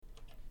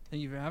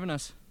Thank you for having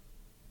us.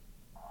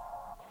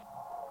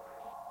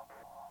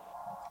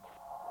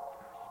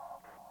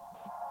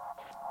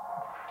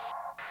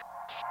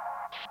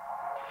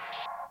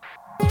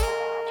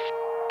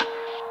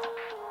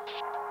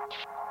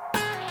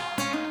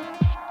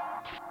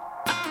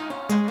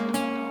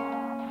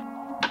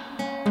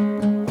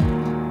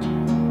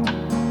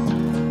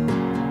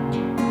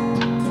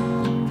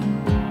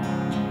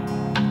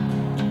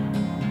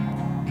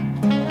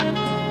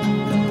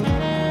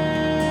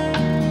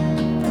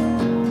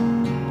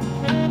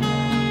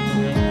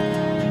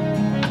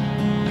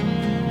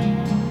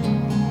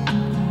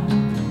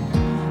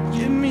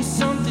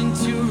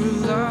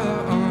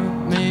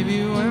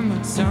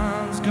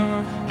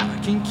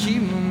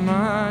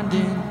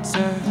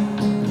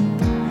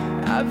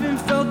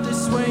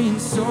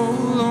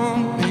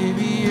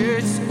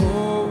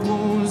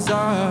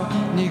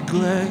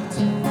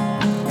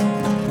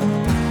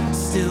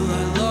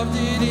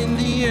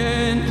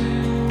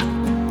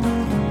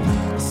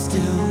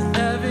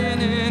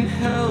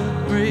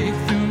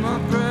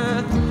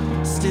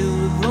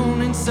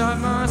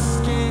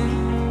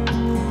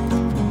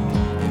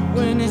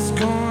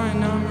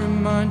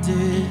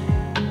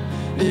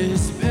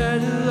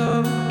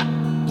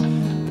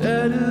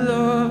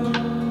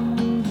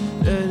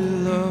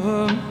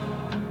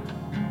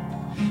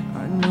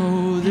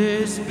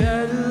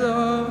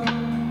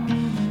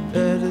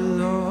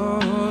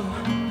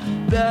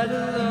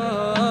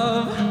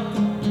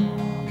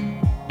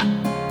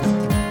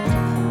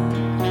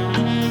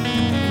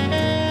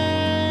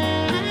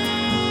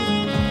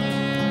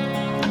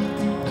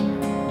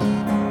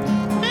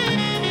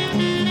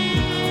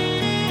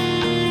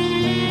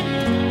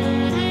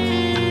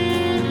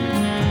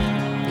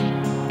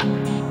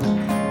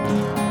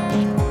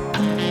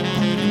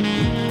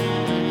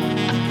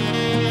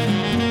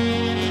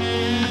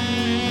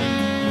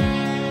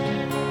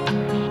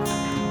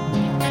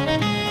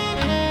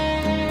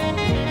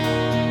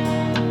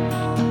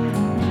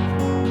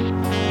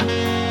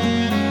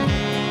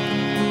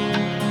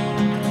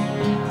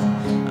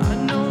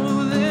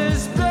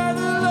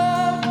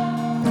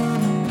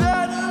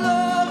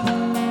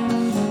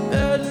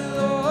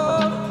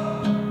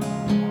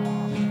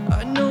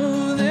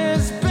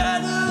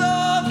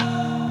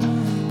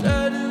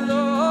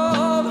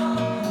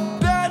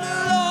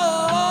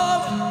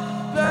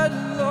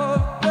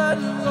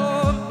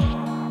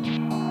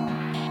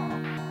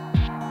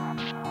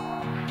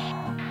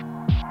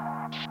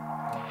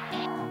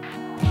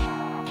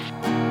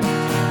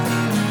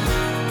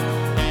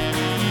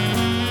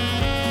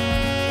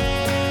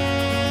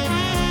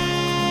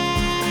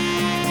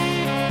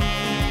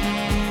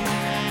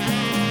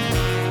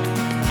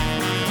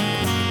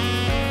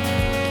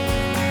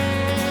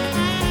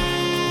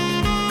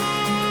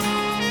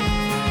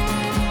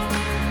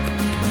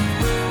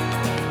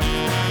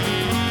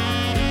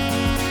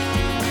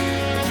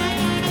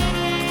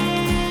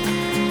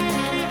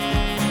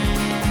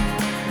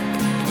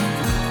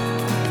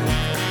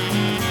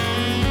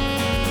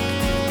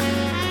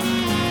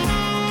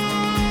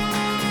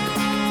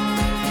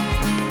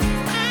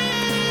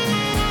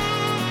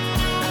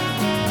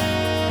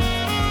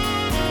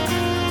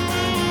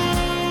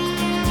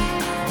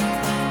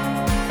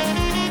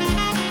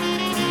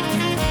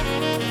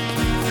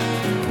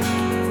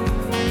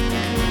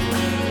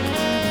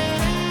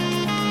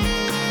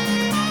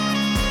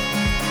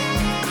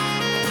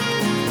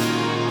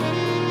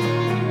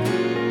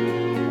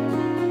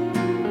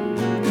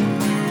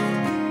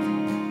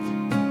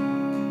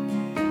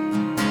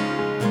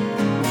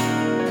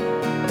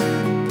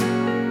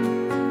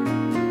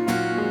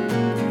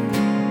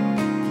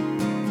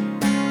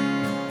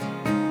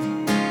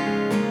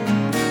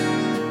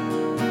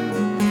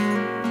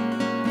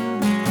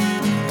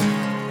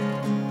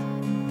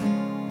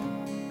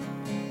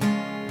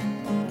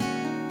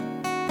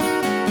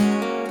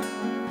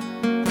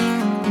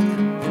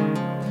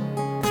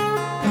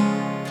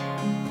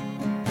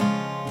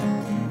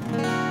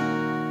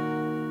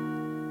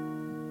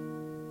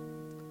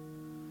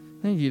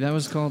 Thank you. That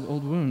was called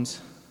Old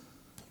Wounds.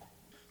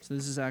 So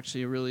this is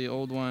actually a really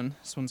old one.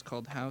 This one's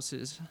called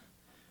Houses,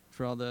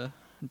 for all the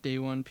day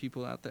one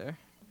people out there.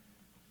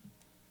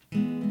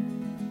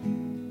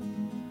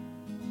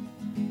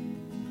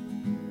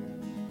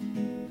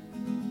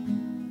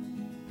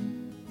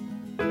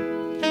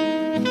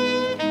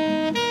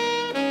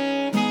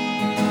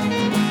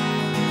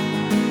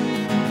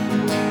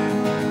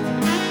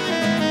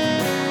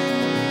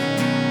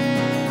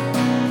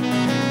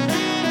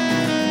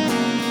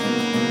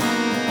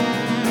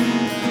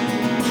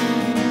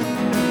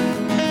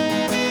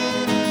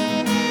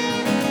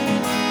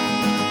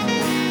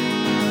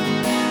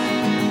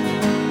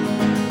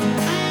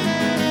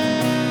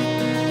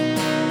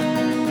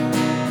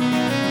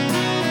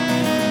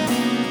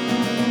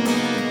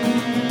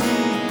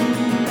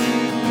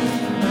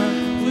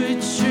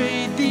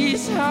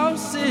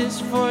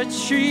 For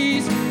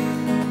trees,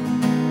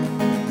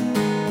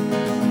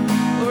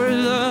 or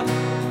the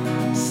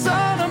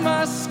sun on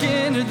my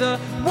skin, or the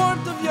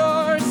warmth of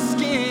your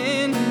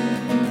skin.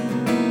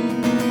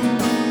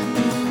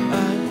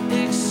 I'd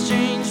exchange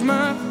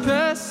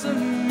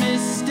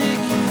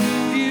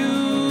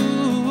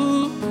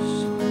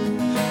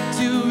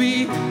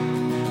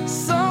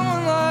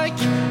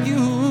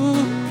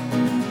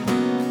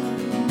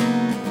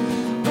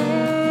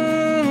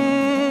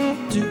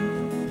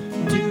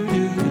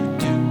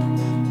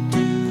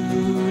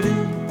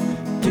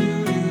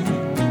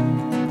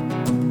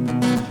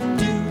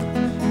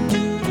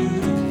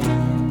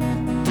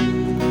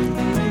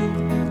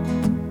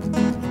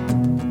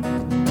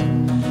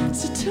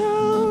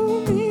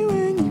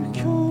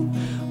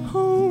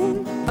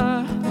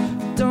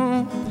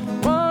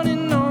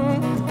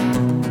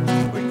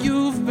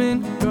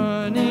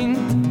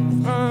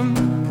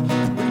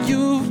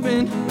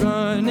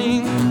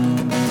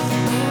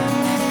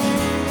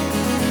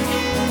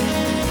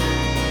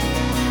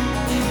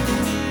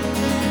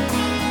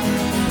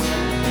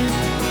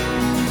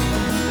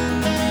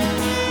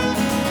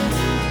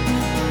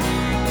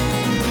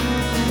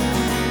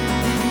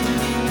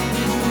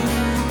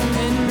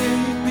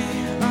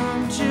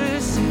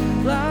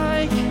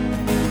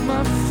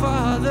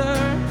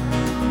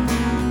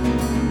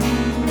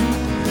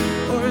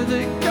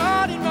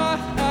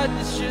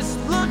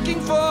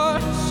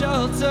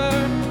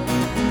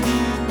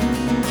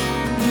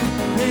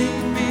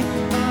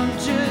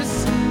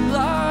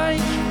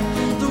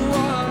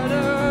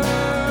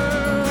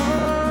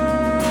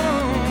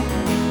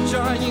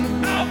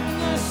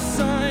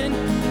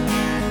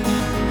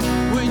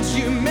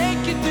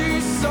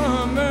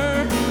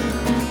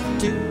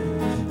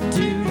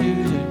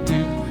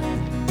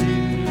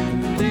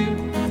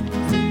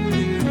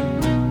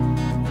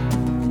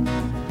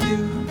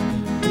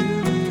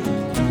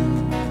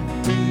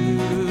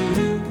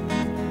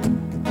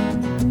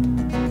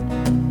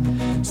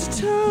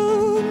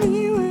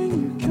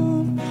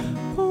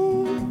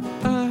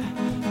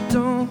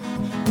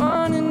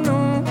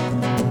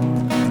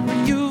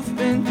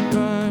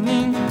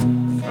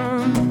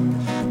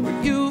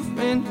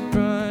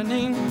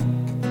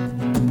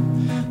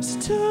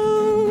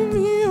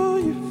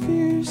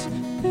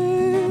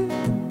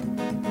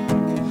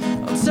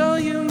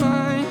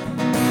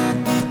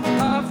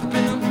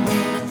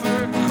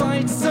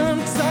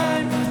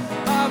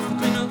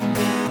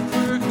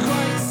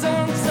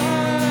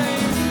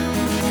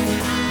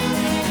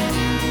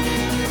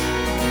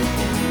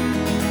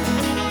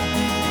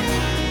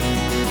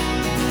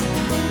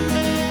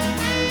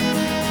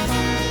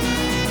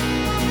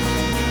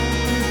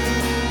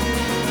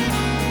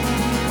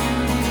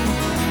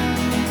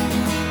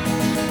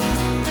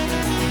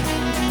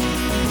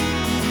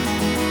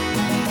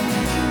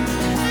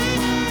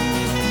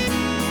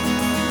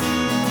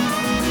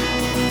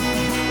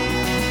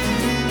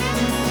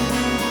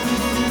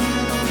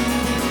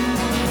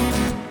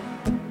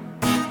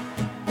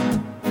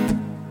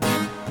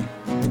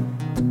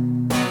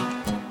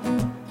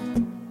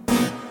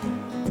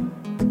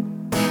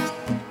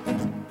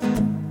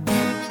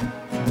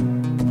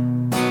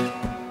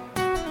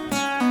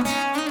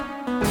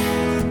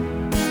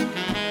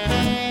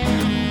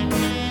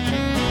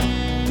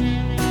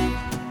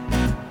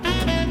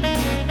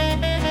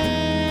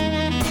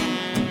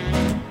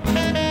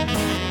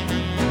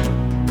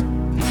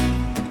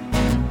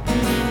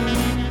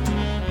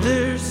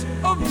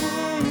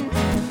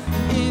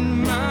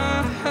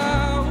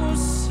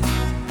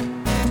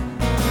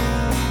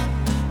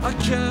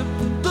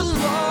kept the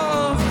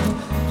love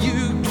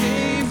you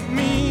gave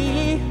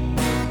me.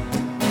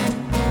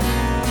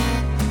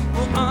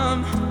 Well,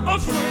 I'm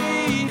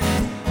afraid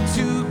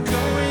to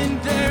go in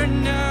there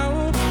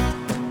now.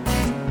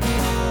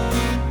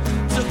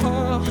 To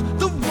all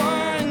the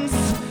ones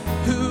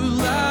who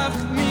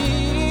left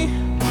me.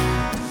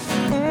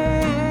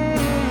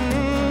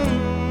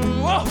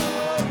 Whoa.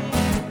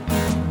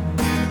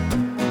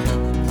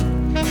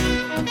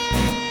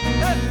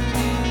 Hey.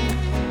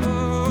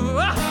 Oh,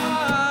 ah.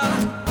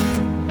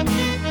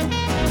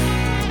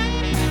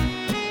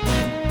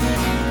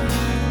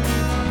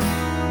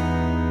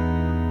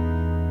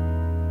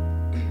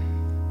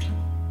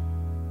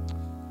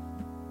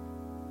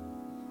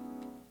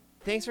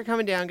 Thanks for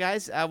coming down,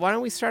 guys. Why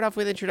don't we start off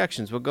with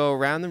introductions? We'll go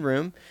around the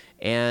room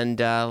and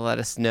let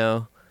us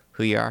know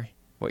who you are,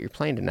 what you're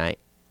playing tonight.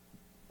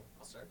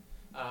 I'll start.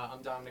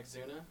 I'm Dominic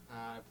Zuna.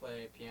 I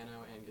play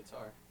piano and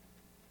guitar.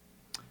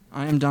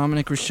 I am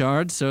Dominic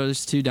Richard, so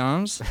there's two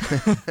Doms.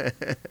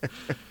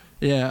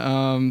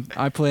 Yeah,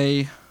 I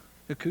play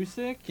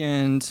acoustic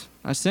and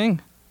I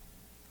sing.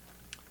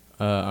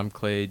 I'm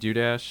Clay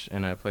Dudash,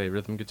 and I play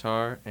rhythm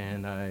guitar,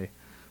 and I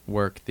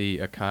work the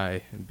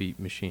Akai beat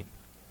machine.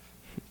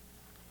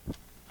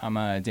 I'm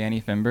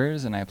Danny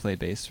Fimbers, and I play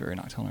bass for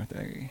Nocturnal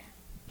Theory.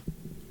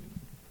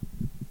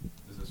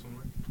 Does this one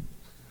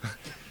work?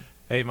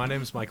 Hey, my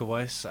name is Michael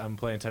Weiss. I'm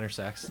playing tenor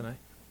sax tonight.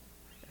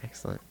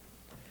 Excellent.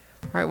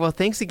 All right, well,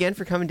 thanks again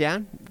for coming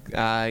down.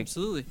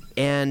 Absolutely.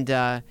 And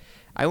I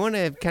want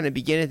to kind of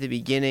begin at the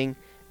beginning.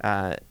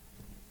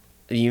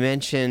 You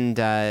mentioned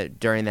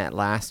during that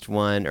last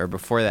one, or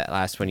before that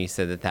last one, you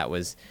said that that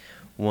was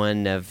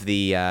one of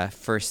the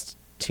first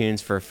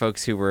tunes for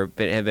folks who have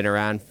been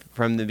around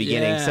from the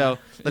beginning. Yeah. So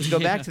let's go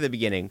back to the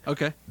beginning.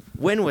 Okay.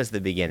 When was the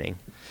beginning?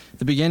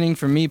 The beginning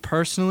for me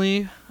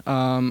personally,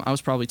 I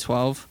was probably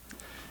 12,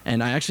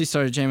 and I actually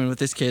started jamming with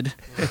this kid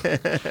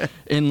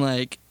in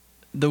like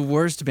the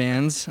worst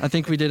bands. I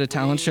think we did a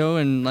talent show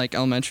in like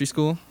elementary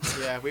school.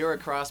 Yeah, we were a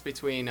cross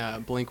between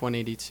Blink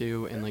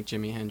 182 and like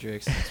Jimi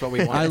Hendrix. That's what we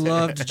wanted. I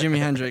loved Jimi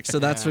Hendrix, so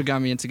that's Yeah. what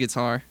got me into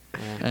guitar.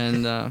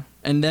 Yeah.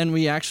 And then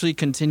we actually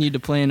continued to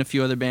play in a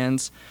few other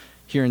bands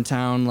here in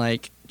town,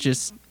 like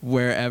just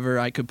wherever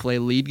I could play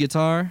lead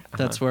guitar.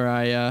 That's where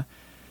I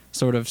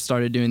sort of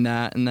started doing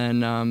that. And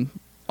then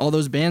all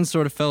those bands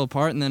sort of fell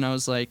apart, and then I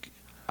was like,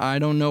 I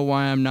don't know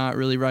why I'm not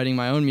really writing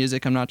my own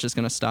music. I'm not just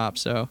going to stop.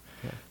 So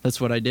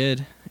that's what I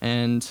did.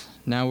 And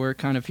now we're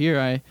kind of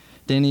here.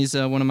 Danny's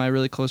one of my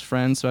really close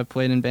friends, so I've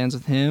played in bands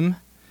with him.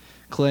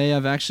 Clay,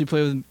 I've actually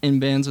played in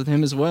bands with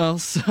him as well.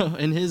 So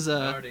in his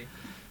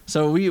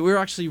so we're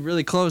actually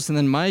really close. And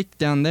then Mike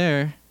down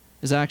there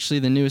is actually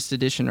the newest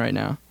addition right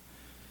now.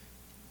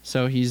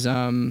 So he's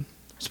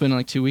it's been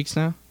like 2 weeks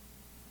now.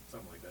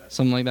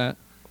 Something like that.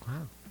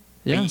 Wow.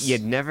 Yes.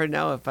 You'd never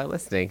know if by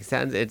listening.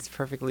 It's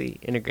perfectly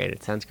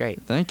integrated. Sounds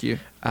great. Thank you.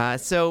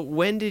 So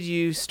when did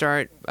you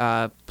start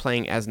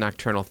playing as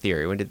Nocturnal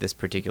Theory? When did this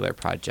particular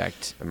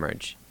project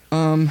emerge?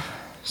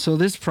 So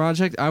this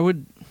project,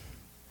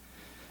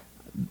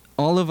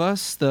 all of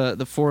us,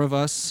 the four of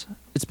us,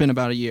 it's been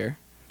about a year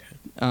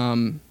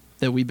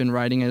that we've been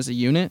writing as a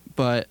unit,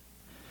 but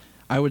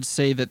I would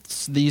say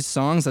that these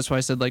songs, that's why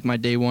I said like my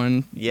day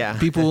one, Yeah.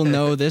 people will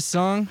know this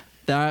song.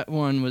 That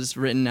one was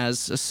written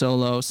as a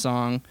solo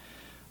song.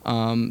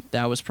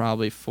 That was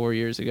probably 4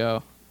 years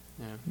ago.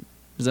 Yeah.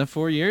 Is that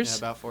 4 years? Yeah,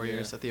 about 4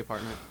 years at the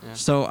apartment. Yeah.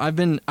 So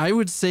I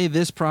would say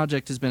this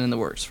project has been in the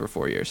works for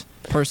 4 years,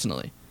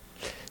 personally.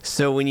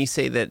 So when you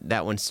say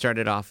that one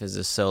started off as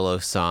a solo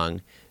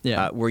song,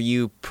 Yeah. were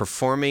you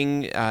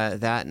performing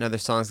that and other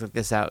songs like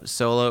this out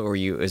solo, or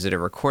is it a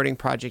recording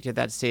project at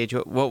that stage?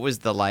 What was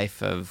the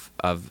life of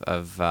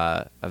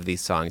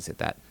these songs at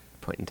that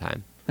point in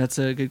time? That's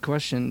a good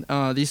question.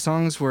 These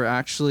songs were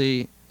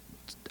actually,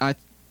 I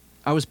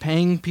was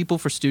paying people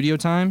for studio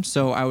time,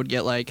 so I would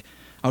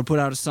put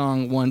out a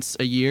song once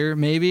a year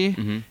maybe,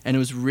 and it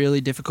was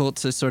really difficult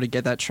to sort of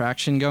get that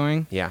traction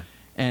going. Yeah.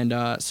 And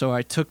so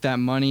I took that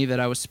money that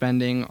I was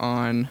spending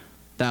on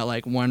that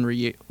like one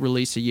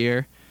release a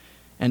year,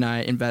 and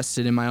I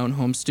invested in my own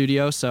home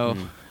studio. So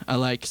I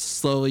like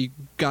slowly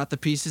got the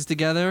pieces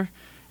together.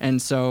 And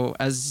so,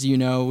 as you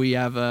know, we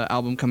have an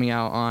album coming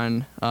out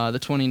on the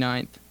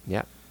 29th.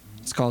 Yeah.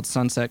 It's called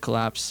Sunset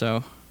Collapse.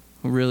 So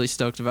I'm really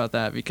stoked about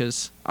that,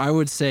 because I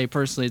would say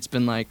personally it's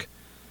been like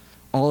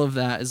all of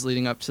that is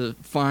leading up to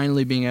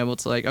finally being able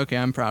to like, okay,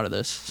 I'm proud of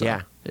this. So,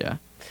 Yeah. Yeah.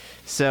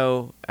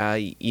 So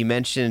you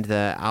mentioned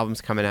the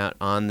album's coming out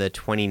on the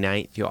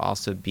 29th. You'll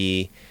also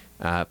be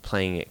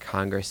playing at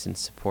Congress in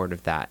support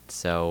of that.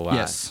 So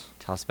Yes.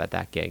 Tell us about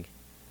that gig.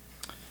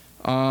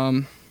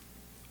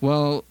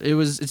 Well,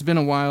 it's been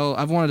a while.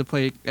 I've wanted to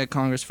play at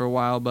Congress for a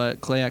while,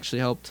 but Clay actually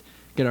helped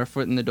get our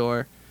foot in the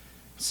door.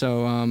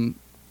 So,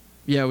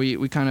 yeah,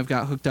 we kind of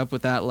got hooked up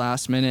with that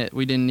last minute.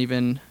 We didn't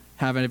even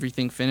have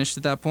everything finished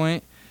at that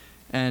point.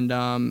 And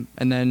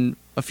then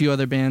a few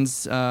other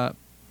bands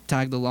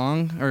tagged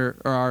along or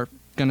are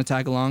going to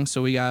tag along.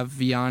 So we have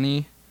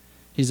Vianney.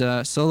 He's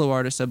a solo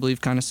artist, I believe,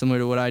 kind of similar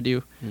to what I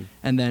do.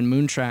 And then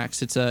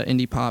Moontracks, it's an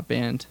indie pop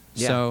band.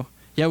 Yeah. So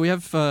yeah, we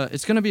have.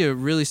 It's gonna be a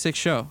really sick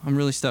show. I'm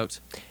really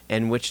stoked.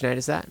 And which night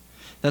is that?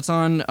 That's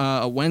on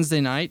a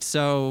Wednesday night.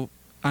 So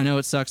I know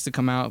it sucks to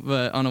come out,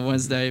 but on a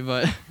Wednesday,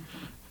 but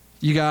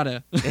you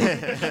gotta.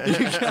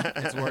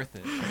 It's worth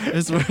it.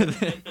 It's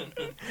worth it.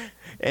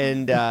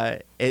 And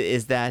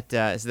is that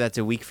so that's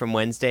a week from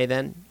Wednesday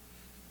then?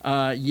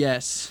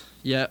 Yes.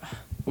 Yep.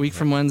 Week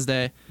from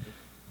Wednesday.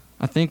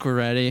 I think we're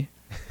ready.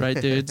 Right,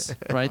 dudes?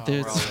 Right,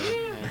 dudes?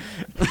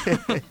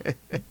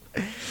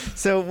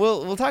 So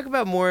we'll talk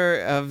about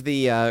more of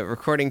the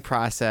recording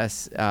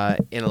process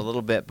in a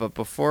little bit, but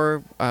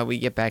before we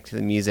get back to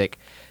the music,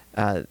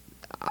 I'm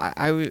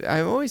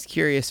always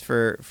curious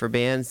for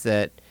bands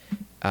that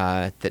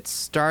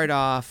start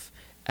off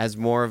as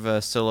more of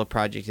a solo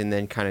project and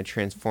then kind of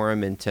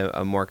transform into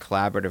a more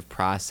collaborative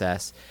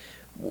process.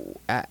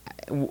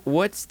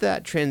 What's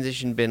that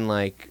transition been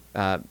like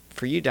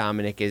for you,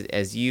 Dominic,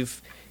 as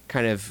you've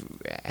kind of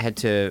had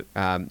to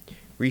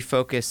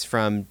refocus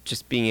from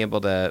just being able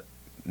to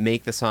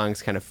make the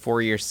songs kind of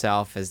for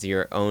yourself as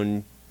your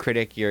own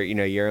critic, your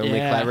only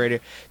collaborator,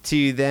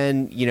 to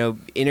then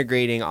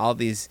integrating all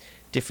these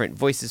different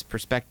voices,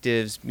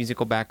 perspectives,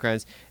 musical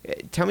backgrounds.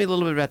 Tell me a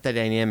little bit about that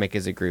dynamic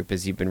as a group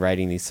as you've been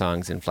writing these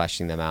songs and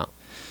fleshing them out.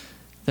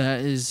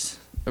 That is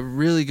a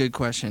really good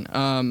question.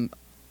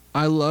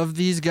 I love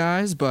these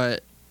guys,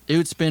 but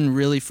it's been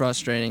really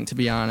frustrating, to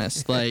be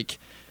honest. Like,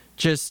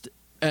 just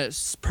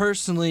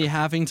personally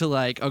having to,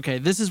 like, okay,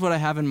 this is what I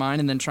have in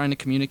mind, and then trying to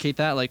communicate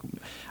that. Like,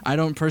 I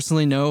don't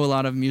personally know a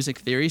lot of music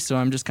theory, so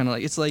I'm just kind of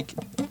like, it's like,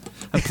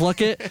 I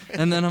pluck it,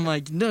 and then I'm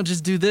like, no,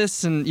 just do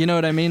this, and you know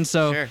what I mean?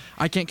 So Sure.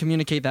 I can't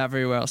communicate that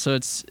very well. So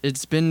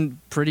it's been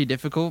pretty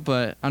difficult,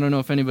 but I don't know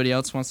if anybody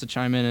else wants to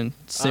chime in and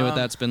say what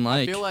that's been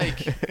like. I feel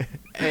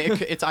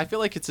like I feel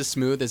like it's as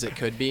smooth as it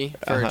could be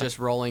for just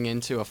rolling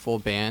into a full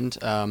band.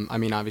 I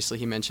mean, obviously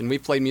he mentioned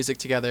we've played music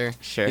together.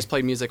 Sure. He's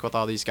played music with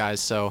all these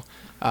guys. So,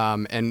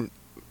 and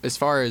as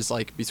far as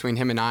like between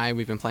him and I,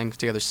 we've been playing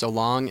together so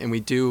long, and we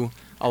do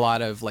a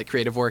lot of like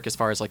creative work as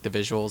far as like the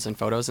visuals and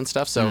photos and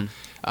stuff. So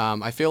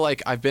I feel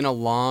like I've been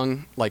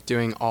along like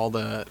doing all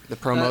the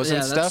promos yeah,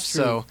 and stuff. that's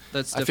true. So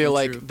That's I feel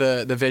definitely like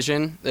true. the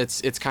vision,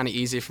 it's kind of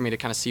easy for me to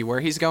kind of see where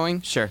he's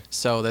going. Sure.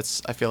 So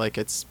I feel like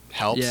it's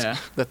helps Yeah.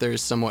 that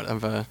there's somewhat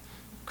of a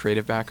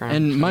creative background.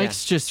 And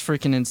Mike's just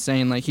freaking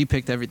insane. Like, he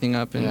picked everything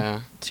up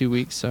in 2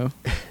 weeks, so.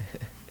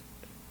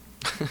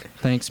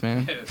 Thanks,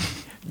 man.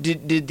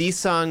 Did these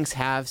songs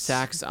have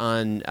sax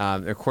on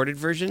recorded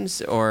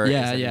versions, or is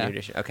that a new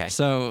edition? Okay.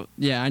 So,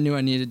 yeah, I knew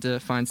I needed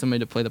to find somebody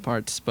to play the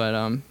parts,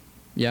 but,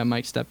 yeah,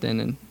 Mike stepped in,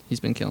 and he's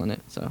been killing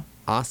it, so.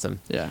 Awesome.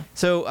 Yeah.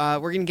 So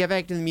we're going to get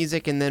back to the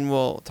music, and then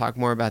we'll talk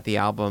more about the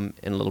album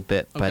in a little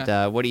bit. Okay.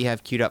 But what do you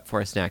have queued up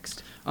for us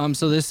next?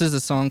 So this is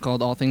a song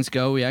called All Things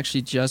Go. We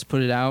actually just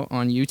put it out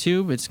on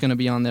YouTube. It's going to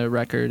be on the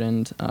record,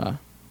 and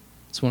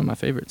it's one of my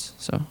favorites,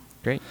 so.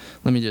 Great.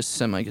 Let me just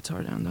set my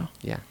guitar down, though.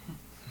 Yeah.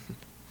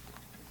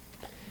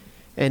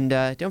 And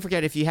don't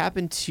forget, if you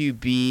happen to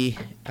be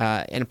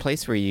in a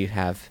place where you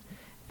have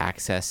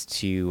access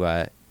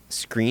to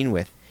screen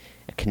with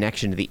a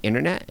connection to the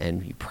internet,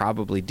 and you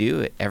probably do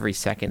it every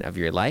second of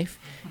your life,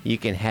 you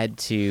can head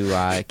to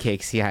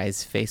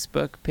KXCI's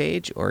Facebook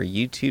page or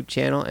YouTube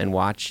channel and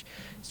watch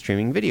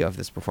streaming video of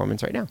this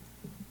performance right now.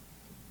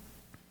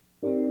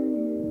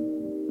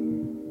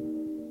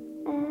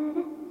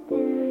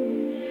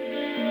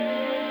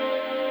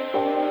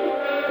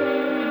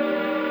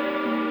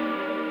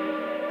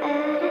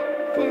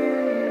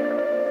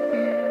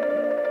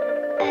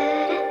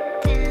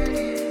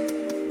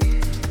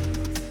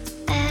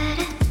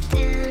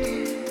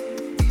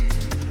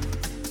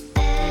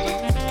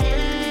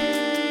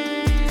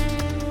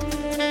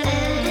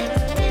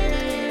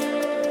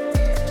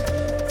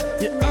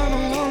 Yeah, I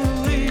don't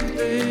wanna leave,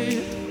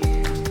 babe.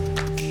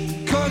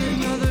 Caught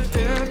another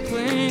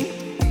airplane,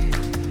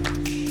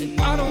 and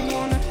I don't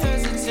wanna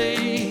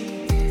hesitate.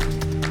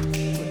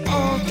 When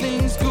all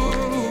things go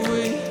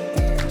away,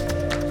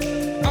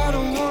 I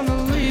don't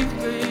wanna leave,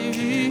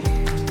 baby.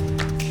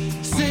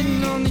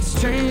 Sitting on these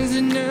trains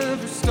that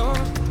never stop.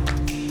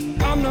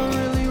 I'm not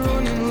really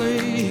running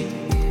late.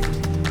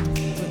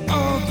 When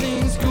all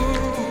things go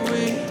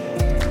away,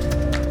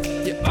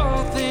 yeah,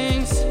 all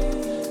things.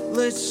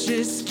 Let's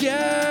just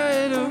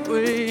get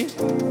away.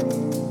 The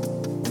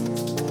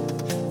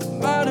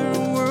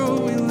modern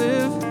world we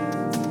live,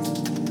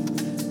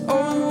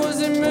 oh, it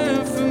wasn't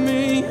meant for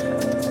me.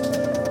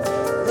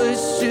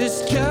 Let's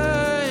just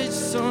catch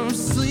some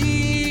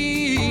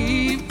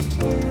sleep.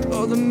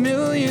 Oh, the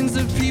millions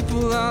of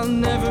people I'll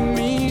never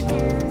meet.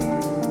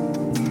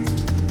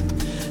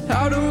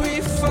 How do we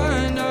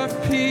find our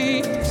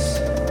peace?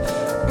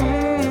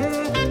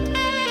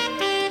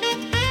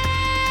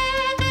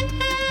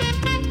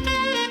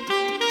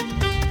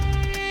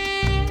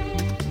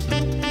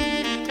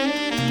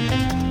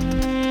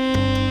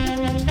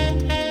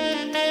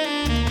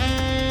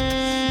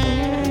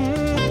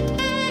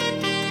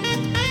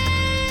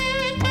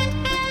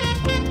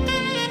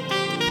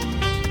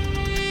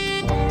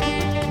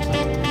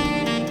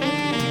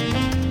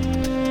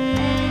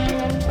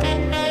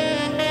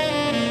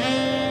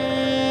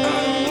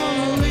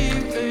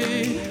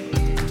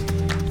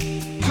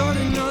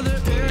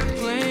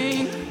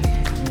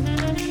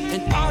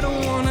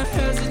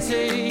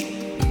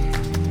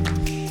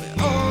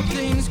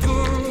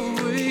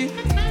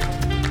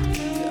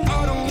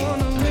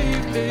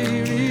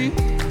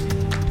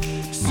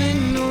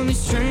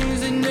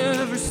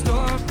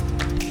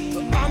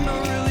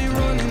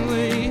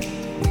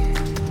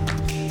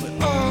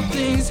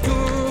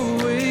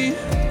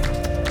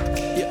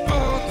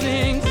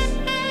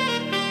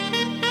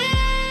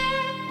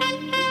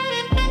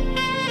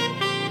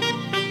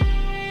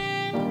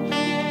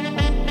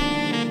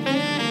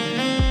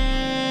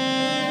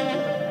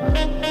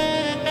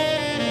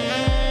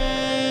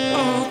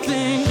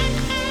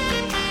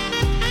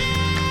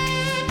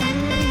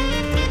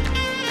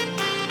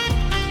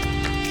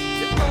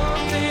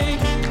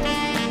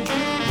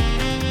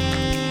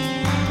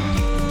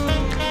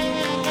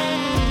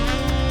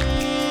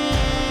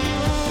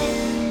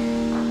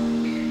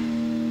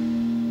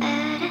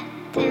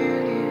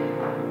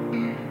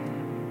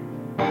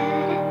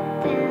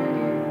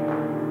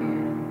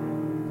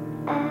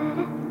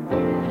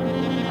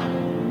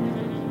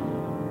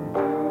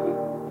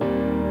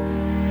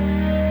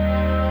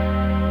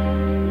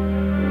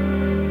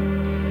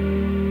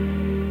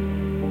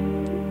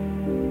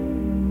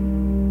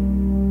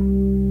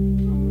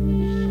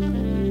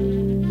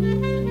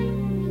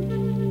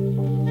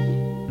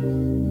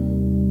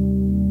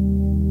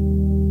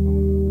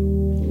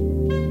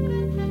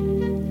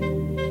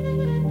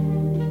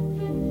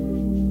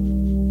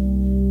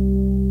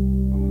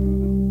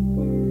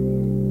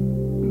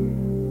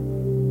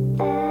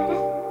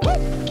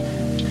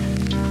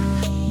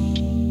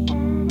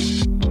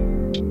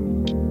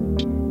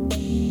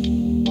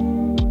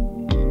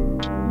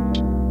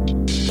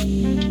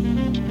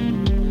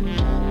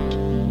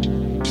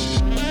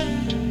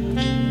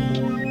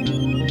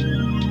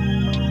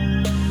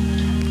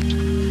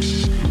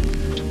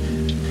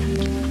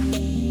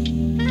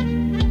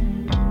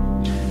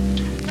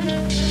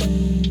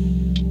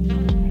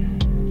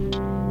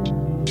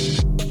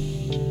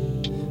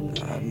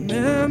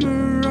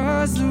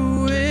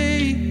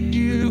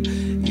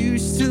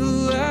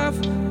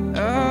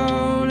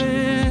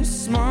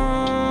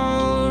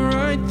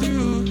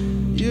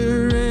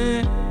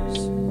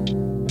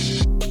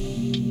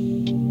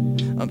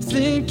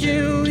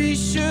 thinking we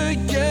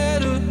should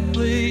get a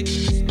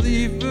place,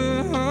 leave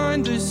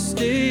behind the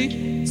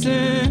states,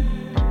 and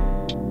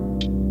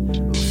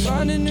we'll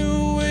find a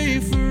new way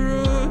for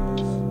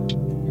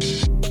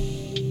us.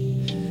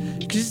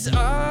 'Cause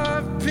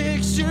I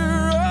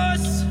picture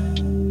us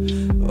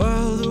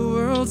while the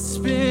world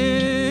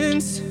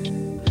spins,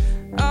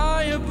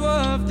 high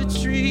above the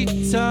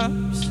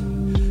treetops,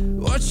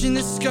 watching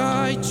the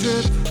sky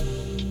drip.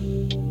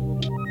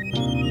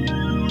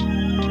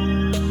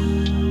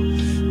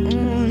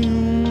 On you,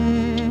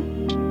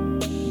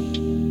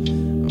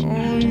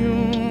 on you.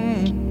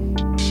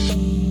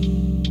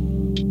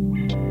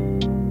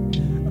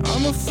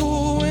 I'm a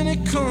fool when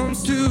it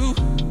comes to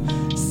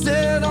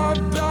set our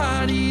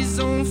bodies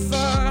on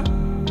fire,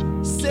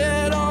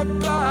 set our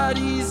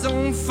bodies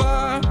on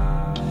fire.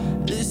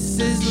 This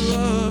is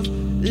love,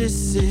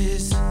 this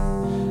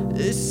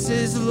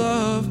is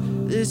love,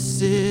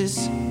 this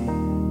is.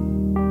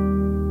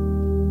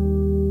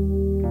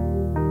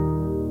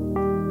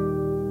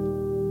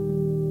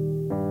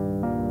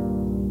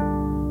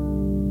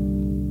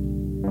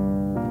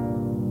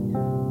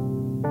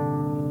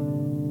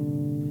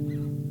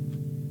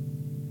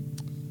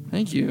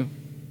 Thank you.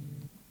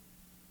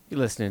 You're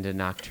listening to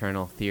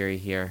Nocturnal Theory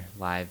here,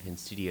 live in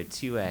Studio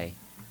 2A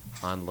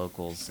on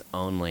Locals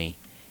Only.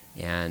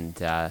 And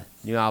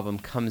new album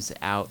comes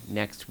out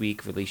next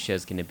week. Release show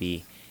is going to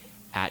be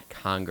at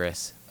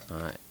Congress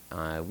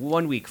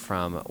 1 week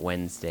from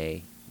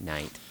Wednesday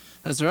night.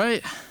 That's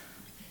right.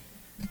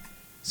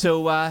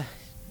 So I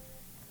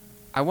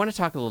want to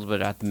talk a little bit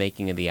about the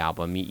making of the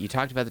album. You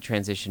talked about the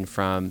transition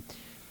from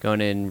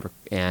going in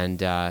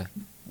and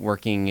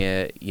working,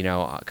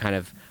 kind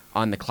of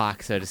on the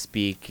clock, so to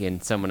speak,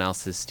 in someone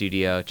else's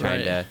studio,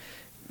 trying to,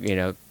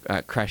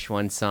 crush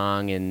one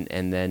song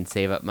and then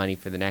save up money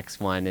for the next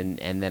one,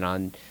 and then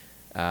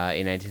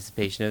in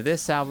anticipation of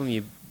this album,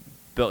 you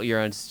built your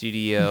own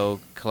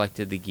studio,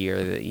 collected the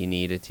gear that you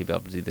needed to be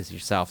able to do this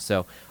yourself.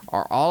 So,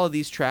 are all of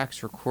these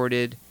tracks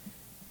recorded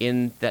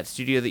in that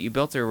studio that you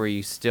built, or were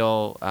you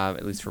still,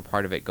 at least for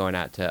part of it, going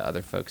out to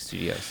other folks'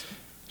 studios?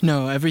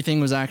 No,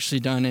 everything was actually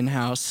done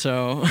in-house,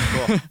 so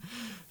Cool.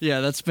 yeah,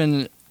 that's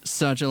been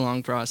such a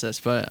long process,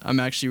 but I'm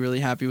actually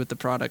really happy with the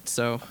product,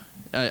 so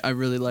I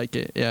really like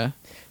it, yeah.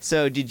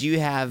 So did you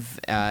have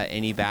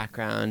any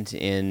background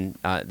in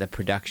the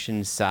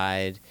production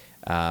side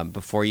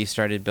before you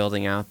started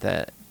building out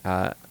that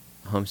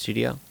home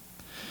studio?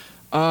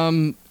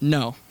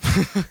 No.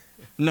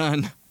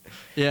 None.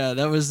 Yeah,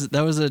 that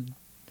was a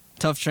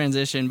tough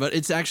transition, but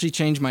it's actually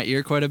changed my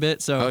ear quite a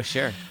bit, so Oh,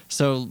 sure.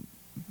 So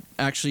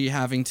actually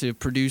having to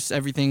produce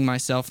everything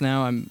myself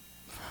now, I'm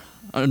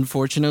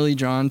unfortunately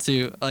drawn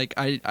to, like,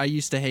 I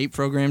used to hate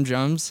programmed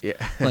drums, Yeah.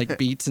 like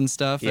beats and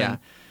stuff, Yeah. and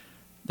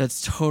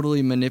that's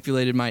totally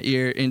manipulated my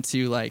ear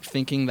into like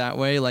thinking that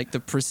way, like the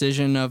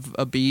precision of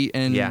a beat,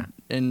 and Yeah.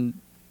 and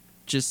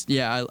just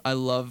I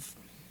love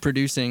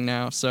producing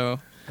now, so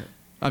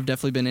I've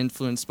definitely been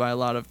influenced by a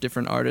lot of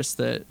different artists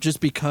that just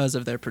because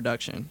of their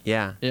production.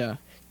 Yeah. Yeah.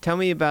 Tell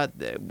me about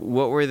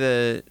what were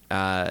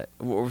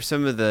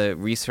some of the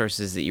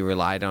resources that you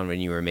relied on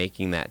when you were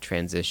making that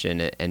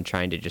transition and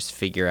trying to just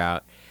figure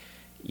out,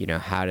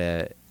 how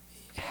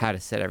to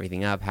set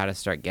everything up, how to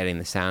start getting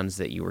the sounds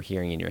that you were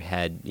hearing in your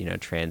head,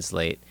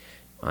 translate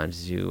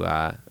onto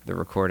the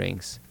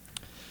recordings.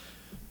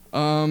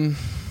 A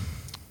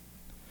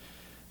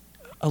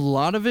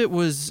lot of it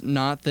was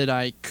not that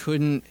I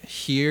couldn't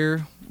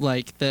hear,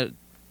 like that.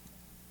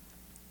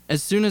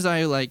 As soon as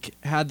I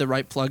had the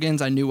right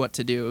plugins, I knew what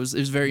to do. It was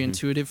very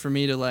intuitive for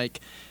me to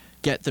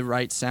get the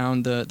right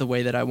sound the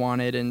way that I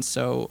wanted, and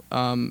so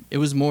it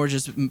was more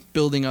just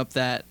building up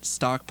that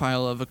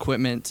stockpile of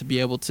equipment to be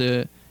able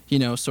to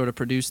sort of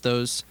produce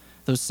those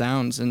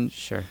sounds, and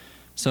Sure.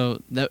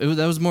 so that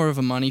was more of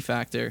a money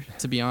factor,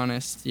 to be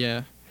honest.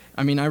 Yeah.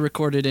 I mean, I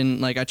recorded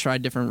in, I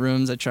tried different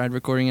rooms. I tried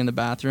recording in the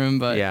bathroom,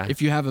 but Yeah.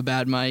 if you have a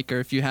bad mic,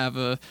 or if you have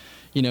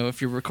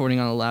if you're recording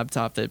on a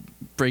laptop that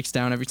breaks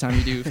down every time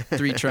you do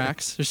 3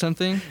 tracks or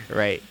something,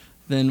 Right.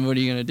 then what are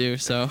you going to do?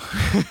 So,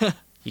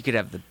 You could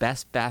have the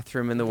best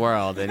bathroom in the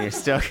world, and you're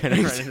still going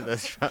to run into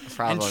those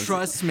problems. and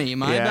trust me,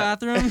 my Yeah.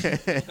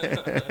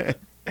 bathroom.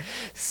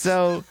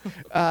 So,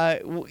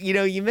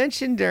 you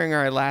mentioned during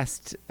our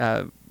last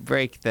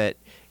break that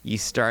you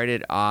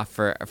started off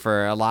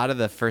for a lot of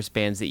the first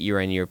bands that you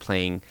were in, you were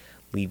playing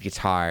lead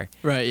guitar.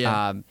 Right,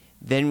 yeah.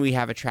 Then we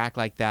have a track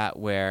like that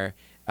where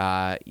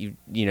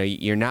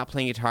you're not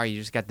playing guitar, you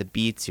just got the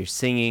beats, you're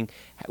singing.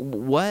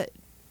 When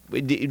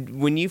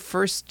you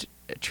first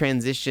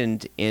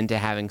transitioned into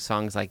having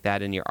songs like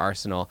that in your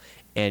arsenal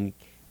and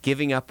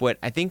giving up what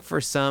I think for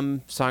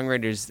some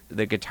songwriters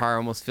the guitar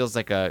almost feels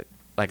like a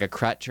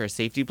crutch or a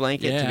safety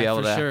blanket to be able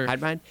for to sure. hide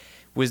behind.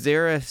 Was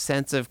there a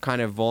sense of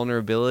kind of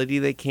vulnerability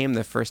that came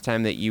the first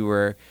time that you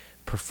were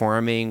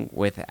performing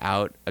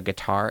without a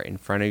guitar in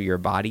front of your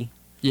body?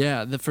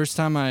 Yeah, the first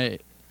time I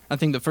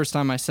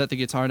set the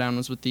guitar down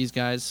was with these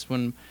guys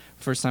when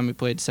first time we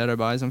played Set Our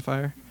Bodies on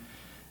Fire.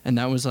 And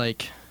that was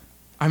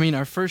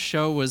our first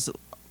show was,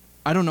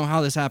 I don't know how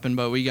this happened,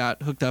 but we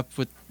got hooked up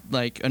with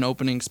like an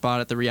opening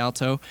spot at the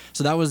Rialto.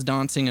 So that was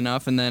daunting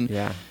enough. And then,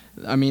 Yeah.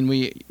 I mean,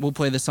 we'll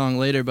play the song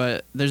later,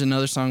 but there's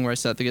another song where I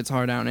set the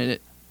guitar down, and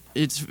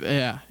it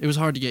was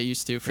hard to get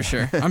used to, for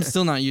sure. I'm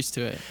still not used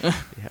to it.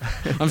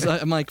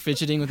 I'm like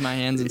fidgeting with my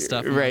hands and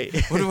stuff. Right.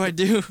 Like, what do I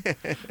do?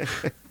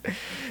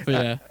 But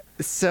yeah.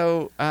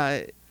 So,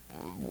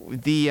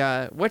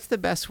 what's the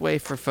best way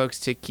for folks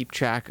to keep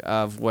track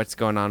of what's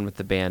going on with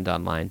the band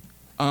online?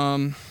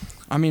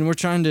 I mean, we're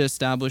trying to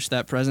establish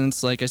that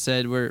presence. Like I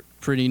said, we're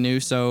pretty new,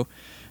 so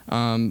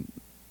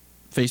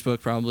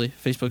Facebook probably.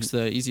 Facebook's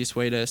the easiest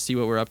way to see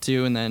what we're up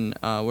to, and then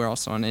we're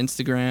also on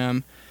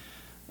Instagram.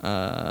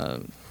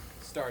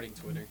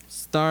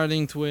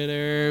 Starting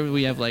Twitter.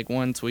 We have like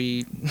one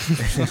tweet.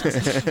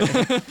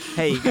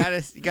 Hey, you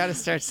gotta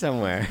start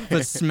somewhere.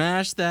 But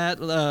smash that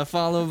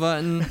follow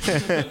button.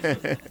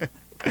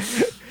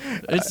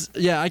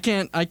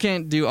 I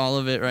can't do all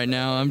of it right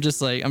now. I'm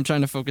just like, I'm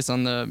trying to focus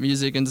on the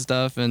music and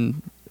stuff,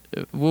 and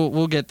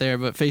we'll get there.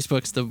 But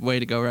Facebook's the way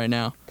to go right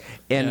now.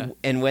 And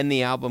when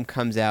the album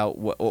comes out,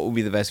 what would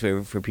be the best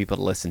way for people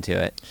to listen to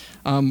it?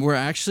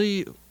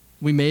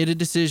 We made a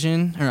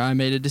decision, or I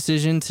made a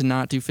decision to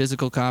not do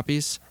physical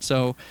copies.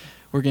 So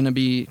we're going to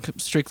be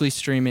strictly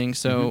streaming.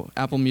 So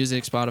Apple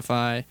Music,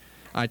 Spotify,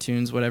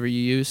 iTunes, whatever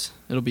you use,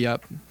 it'll be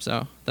up.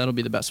 So that'll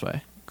be the best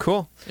way.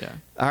 Cool. Yeah.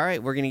 All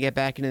right, we're going to get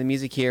back into the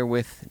music here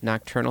with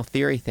Nocturnal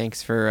Theory.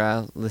 Thanks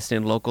for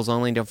listening to Locals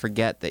Only. Don't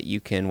forget that you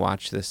can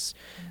watch this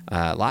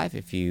live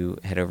if you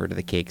head over to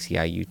the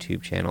KXCI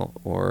YouTube channel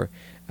or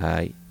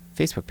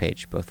Facebook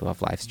page. Both will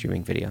have live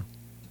streaming video.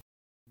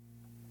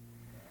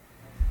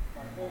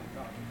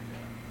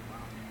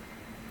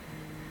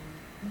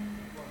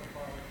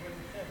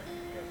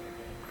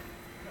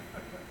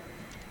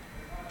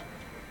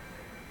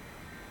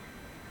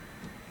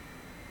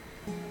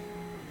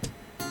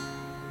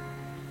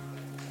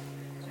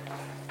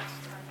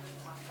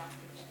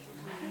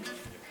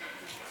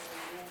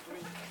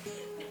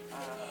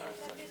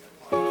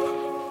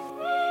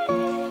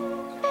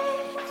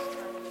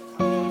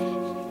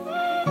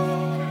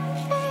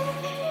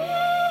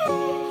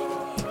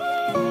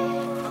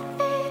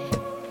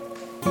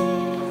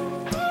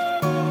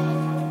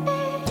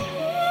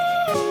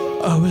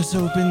 I was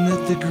hoping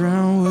that the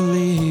ground will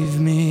leave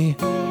me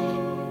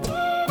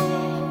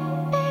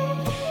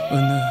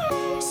when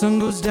the sun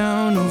goes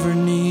down over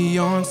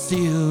neon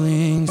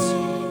ceilings.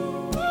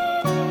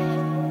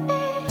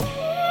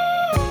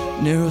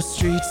 Narrow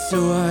streets,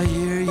 so I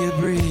hear you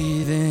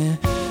breathing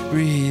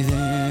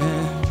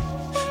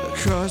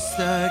across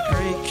that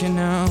great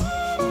canal.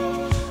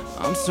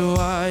 I'm so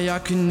high I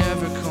could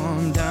never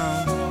calm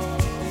down.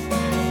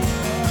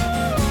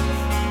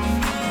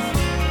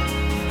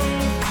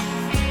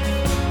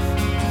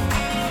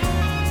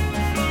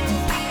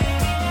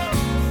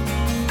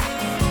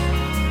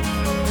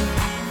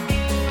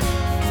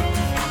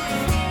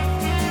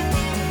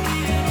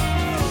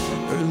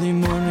 Early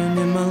morning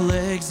and my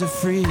legs are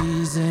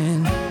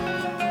freezing.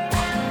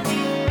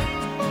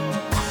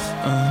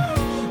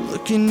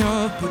 Looking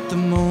up but the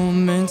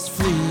moment's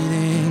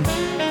fleeting.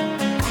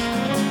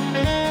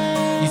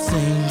 You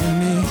sing to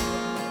me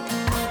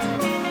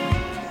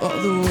all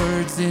the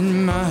words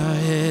in my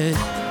head.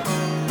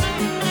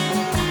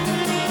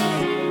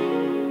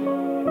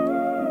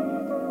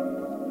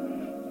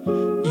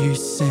 You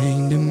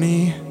sang to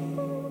me.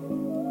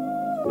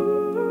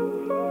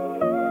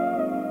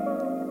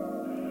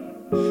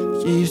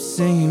 Keep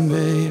singing,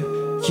 babe.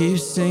 Keep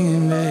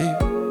singing, babe.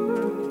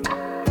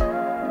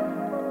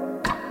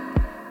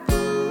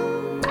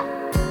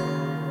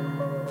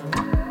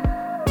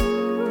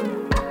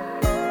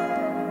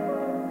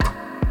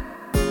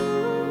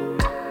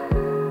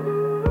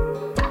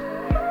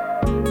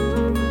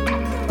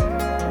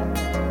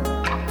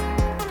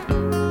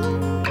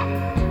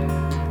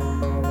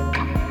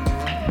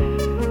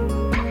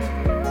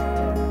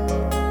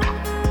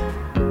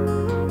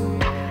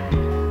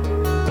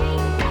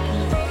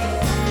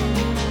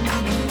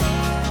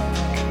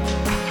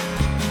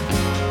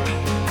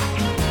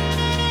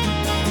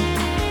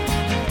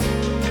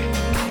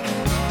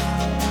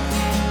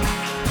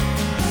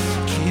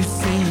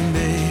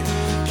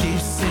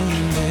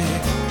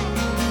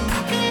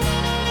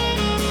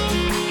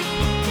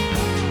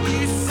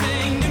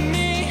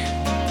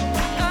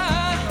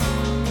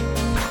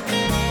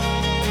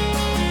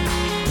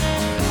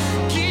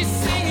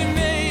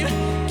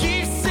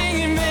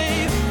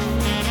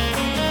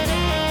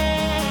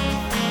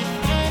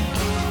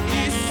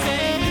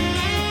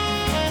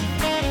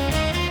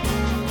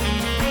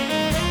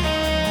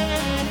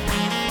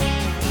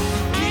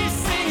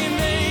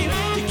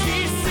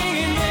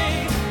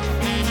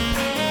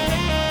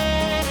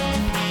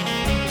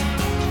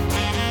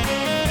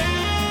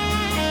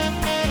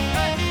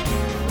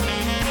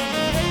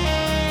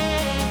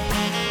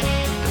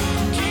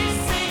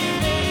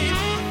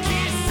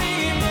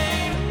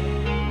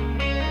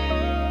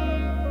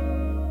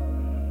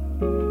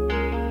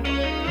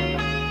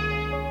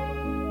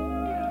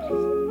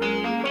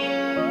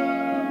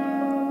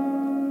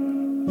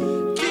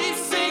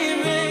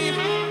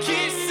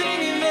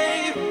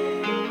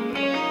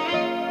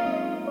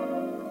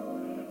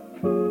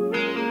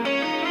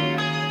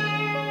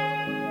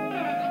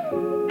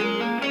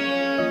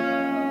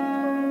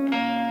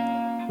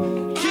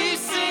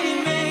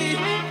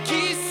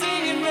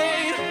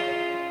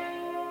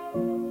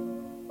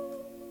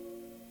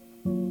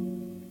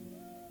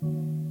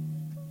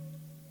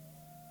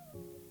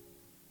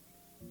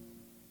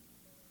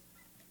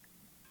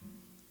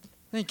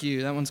 Thank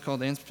you. That one's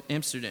called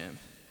Amsterdam.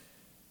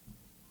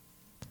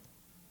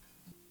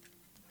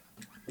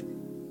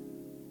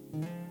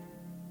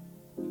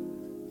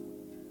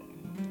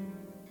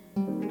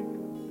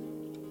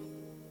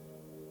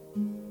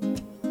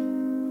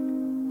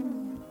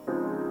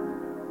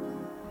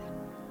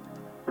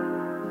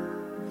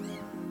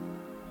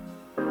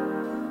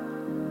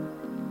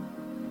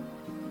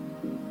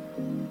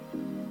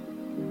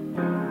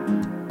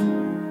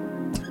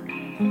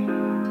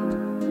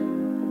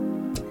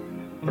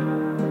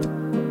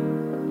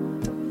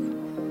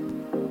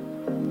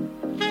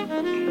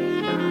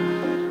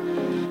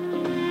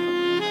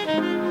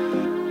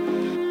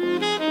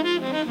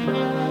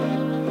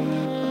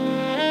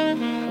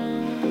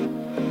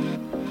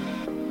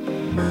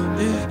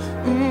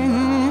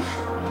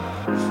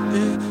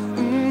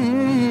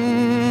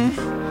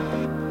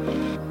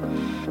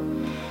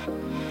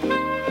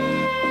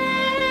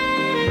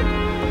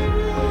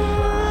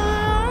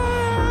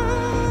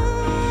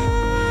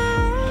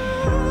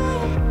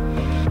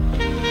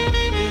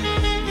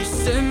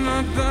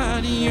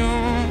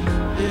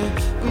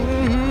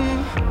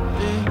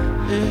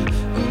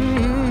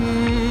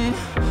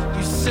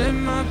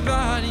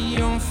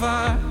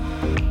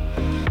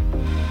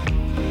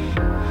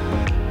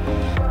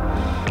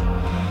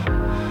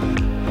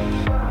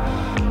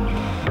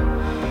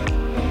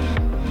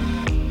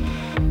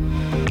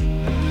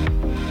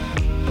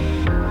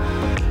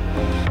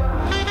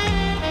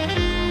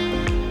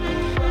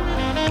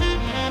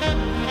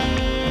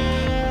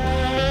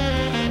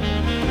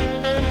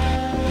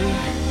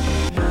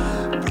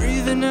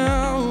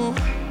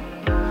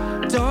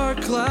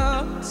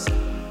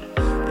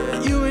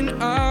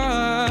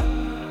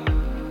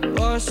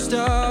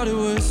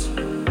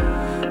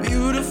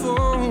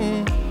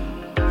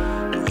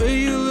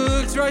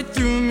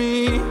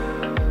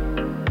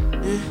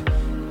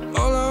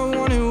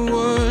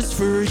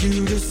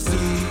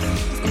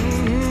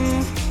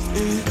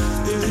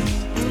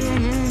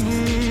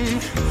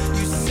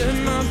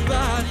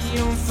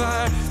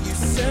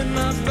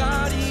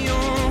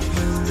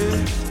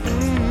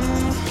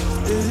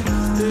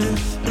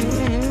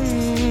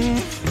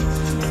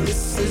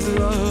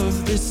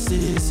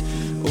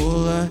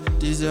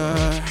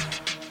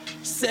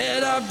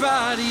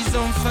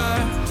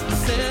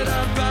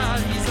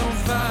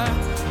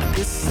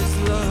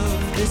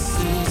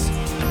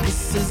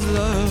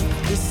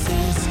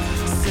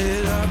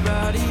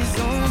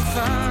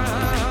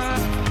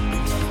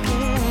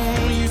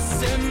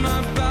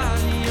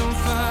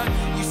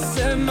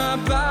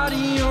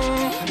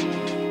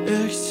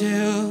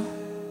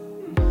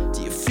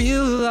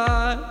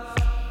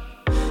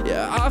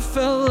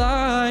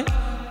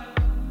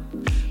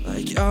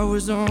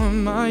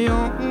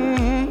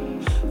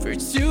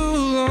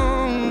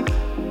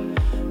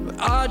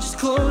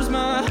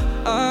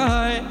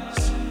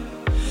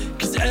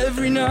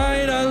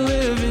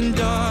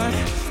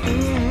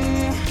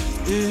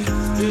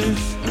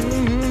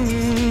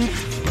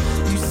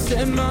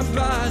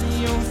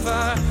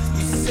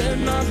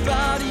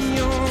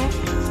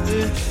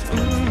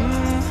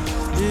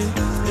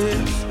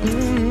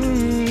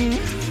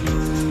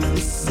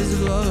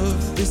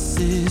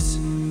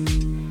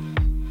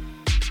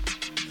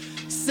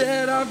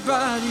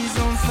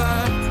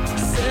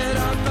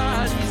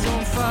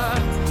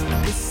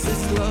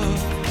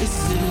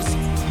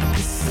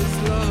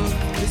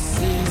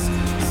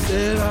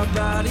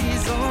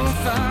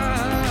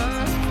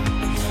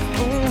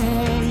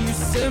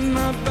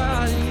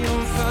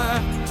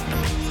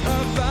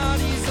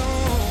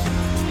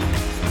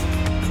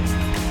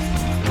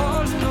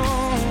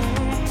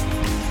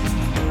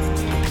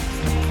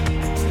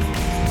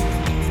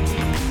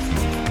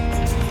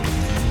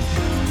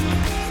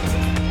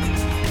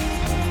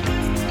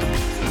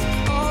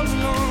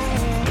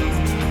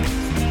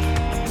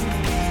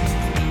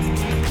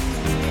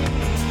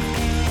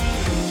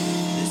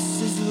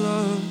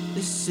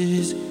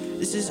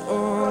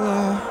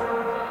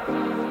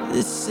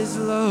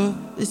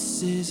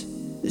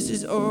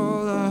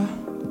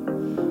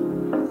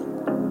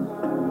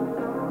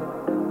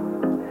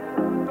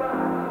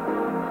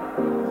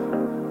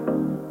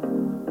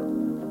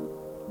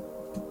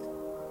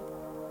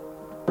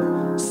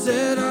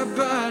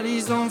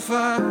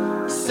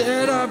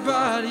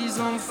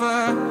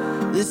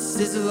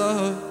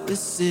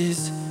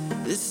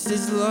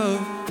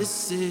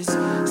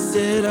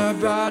 Set our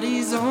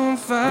bodies on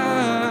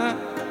fire.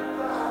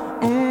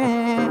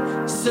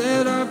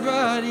 Set our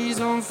bodies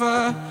on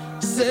fire.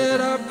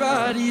 Set our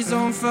bodies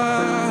on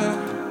fire.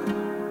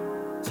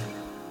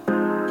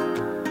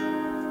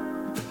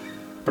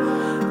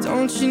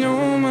 Don't you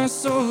know my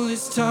soul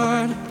is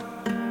tired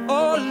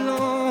all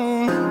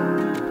alone?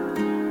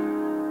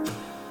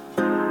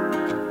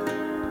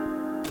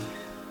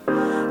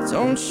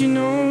 Don't you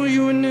know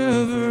you were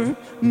never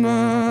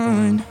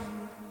mine?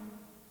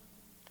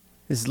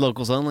 This is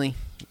Locals Only.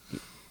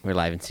 We're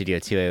live in Studio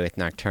 2A with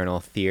Nocturnal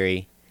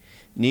Theory.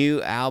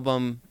 New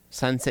album,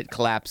 Sunset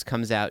Collapse,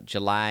 comes out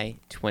July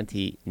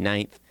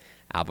 29th.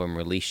 Album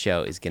release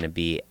show is going to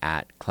be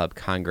at Club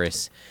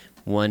Congress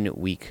 1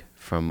 week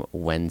from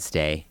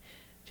Wednesday.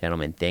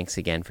 Gentlemen, thanks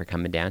again for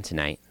coming down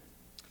tonight.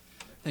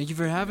 Thank you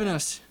for having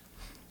us.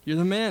 You're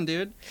the man,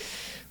 dude.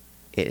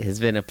 It has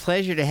been a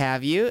pleasure to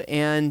have you.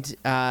 And,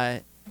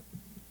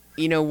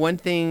 one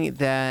thing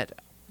that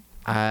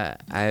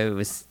I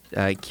was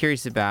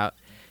curious about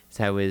as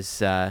I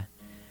was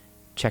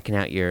checking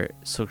out your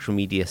social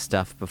media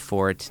stuff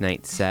before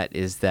tonight's set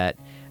is that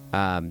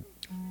and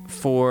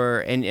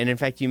in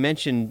fact, you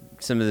mentioned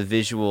some of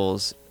the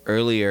visuals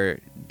earlier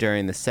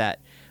during the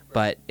set,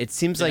 but it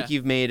seems like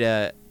you've made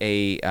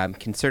a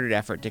concerted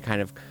effort to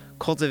kind of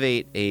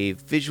cultivate a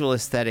visual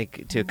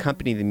aesthetic to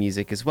accompany the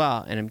music as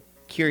well. And I'm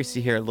curious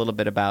to hear a little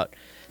bit about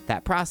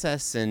that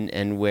process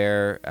and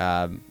where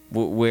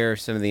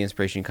some of the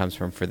inspiration comes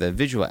from for the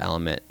visual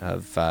element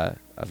of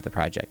the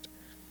project.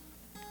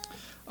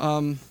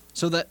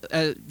 So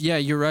that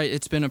you're right.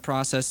 It's been a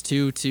process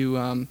too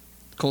to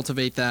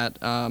cultivate that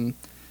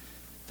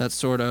that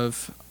sort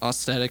of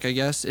aesthetic, I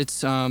guess. It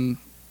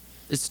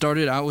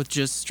started out with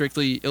just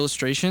strictly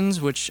illustrations,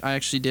 which I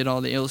actually did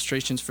all the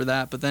illustrations for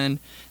that. But then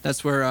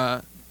that's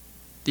where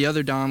the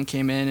other Dom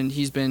came in, and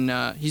he's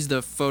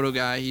the photo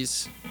guy.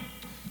 He's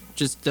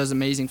just does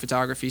amazing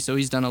photography, so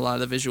he's done a lot of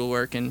the visual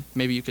work, and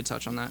maybe you could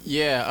touch on that.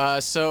 Yeah,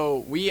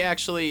 so we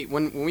actually,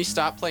 when we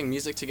stopped playing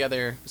music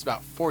together, it was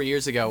about 4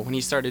 years ago, when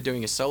he started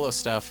doing his solo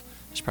stuff.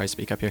 I should probably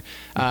speak up here.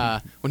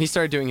 When he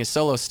started doing his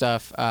solo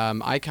stuff,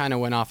 I kind of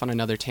went off on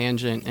another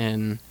tangent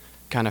and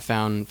kind of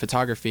found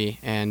photography,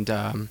 and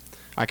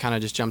I kind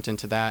of just jumped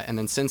into that. And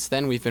then since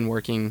then, we've been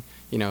working,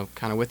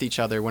 kind of with each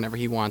other whenever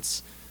he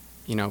wants,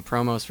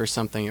 promos for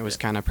something. It was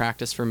kind of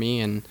practice for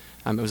me, and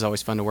it was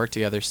always fun to work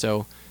together.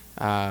 So,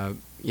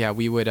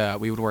 we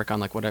would work on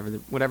like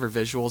whatever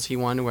visuals he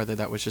wanted, whether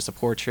that was just a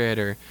portrait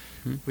or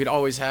we'd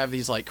always have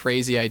these like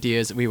crazy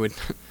ideas that we would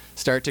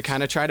start to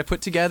kind of try to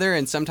put together,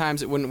 and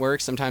sometimes it wouldn't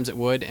work, sometimes it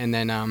would, and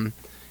then I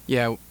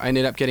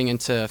ended up getting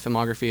into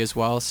filmography as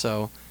well.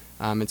 So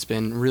it's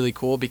been really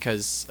cool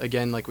because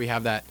again, like we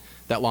have that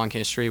long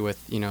history with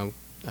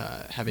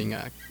having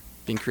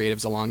being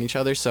creatives along each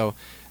other. So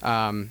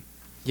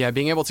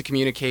being able to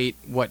communicate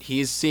what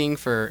he's seeing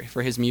for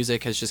his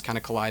music has just kind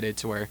of collided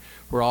to where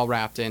we're all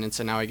wrapped in, and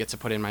so now I get to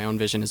put in my own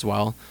vision as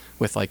well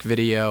with like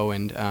video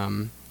and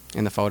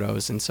the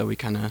photos, and so we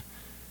kind of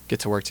get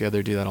to work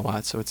together, do that a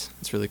lot. So it's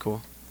really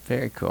cool.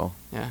 Very cool.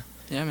 Yeah,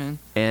 man.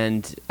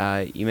 And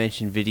you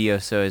mentioned video,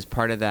 so is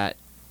part of that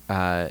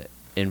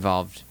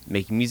involved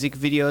making music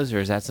videos, or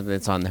is that something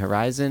that's on the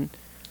horizon?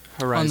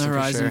 On the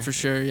horizon for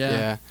sure.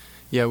 Yeah.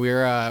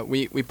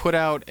 We put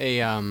out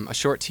a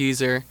short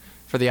teaser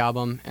for the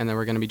album, and then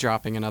we're going to be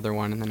dropping another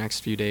one in the next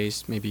few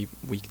days, maybe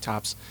week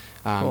tops,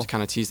 to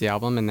kind of tease the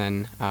album. And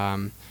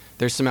then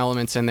there's some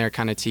elements in there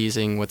kind of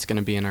teasing what's going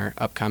to be in our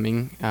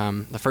upcoming,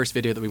 the first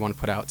video that we want to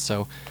put out.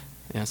 So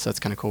that's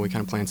kind of cool. We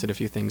kind of planted a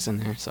few things in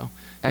there. So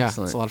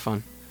excellent. It's a lot of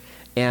fun.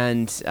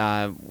 And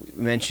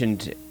we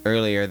mentioned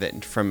earlier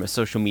that from a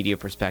social media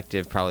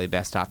perspective, probably the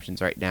best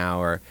options right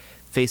now are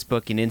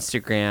Facebook and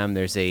Instagram.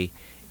 There's a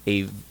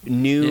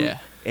new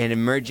and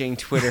emerging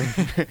Twitter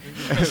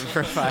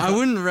profile. I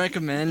wouldn't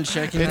recommend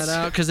checking that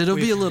out because it'll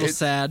be a little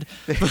sad.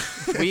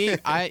 We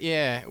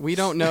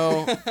don't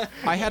know.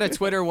 I had a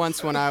Twitter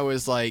once when I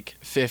was like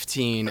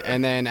 15,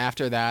 and then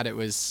after that it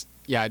was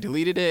I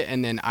deleted it,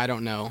 and then I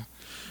don't know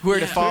who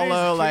to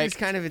follow. Twitter's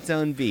kind of its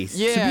own beast.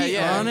 To be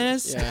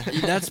honest,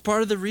 that's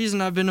part of the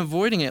reason I've been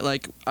avoiding it.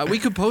 Like we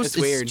could post.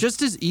 It's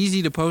just as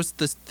easy to post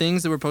the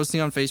things that we're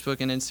posting on Facebook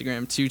and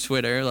Instagram to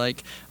Twitter.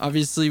 Like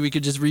obviously we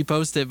could just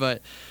repost it,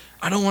 but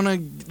I don't want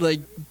to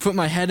like put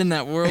my head in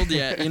that world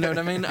yet. You know what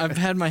I mean? I've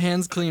had my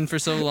hands clean for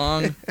so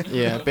long.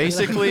 Yeah,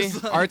 basically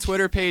our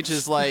Twitter page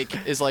is like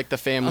the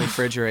family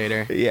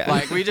refrigerator. Yeah.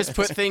 Like we just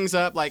put things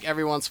up like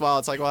every once in a while.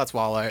 It's like, well, that's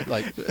wall art.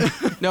 Like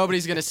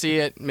nobody's gonna see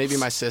it. Maybe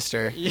my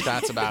sister. Yeah.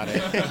 That's about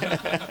it.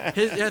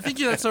 I think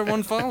that's our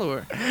one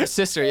follower.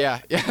 Sister, yeah,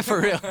 for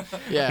real.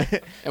 Yeah,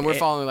 and we're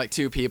following like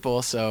 2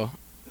 people, so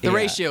the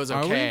ratio's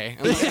okay.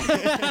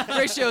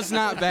 Ratio's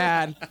not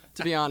bad,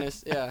 to be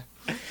honest. Yeah.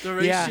 The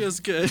ratio's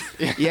good.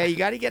 Yeah, you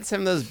got to get some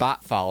of those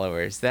bot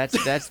followers.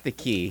 That's the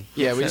key.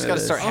 Yeah, we just got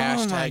to start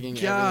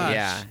hashtagging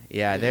everything.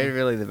 Yeah, they're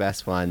really the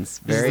best ones.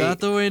 Is that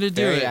the way to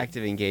do it? Very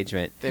active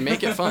engagement. They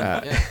make it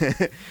fun.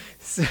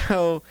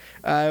 So,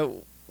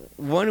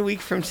 1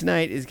 week from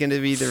tonight is going to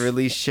be the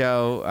release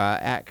show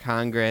at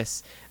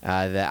Congress.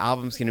 The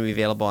album's going to be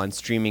available on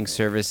streaming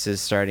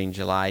services starting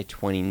July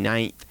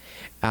 29th.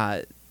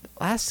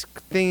 Last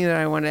thing that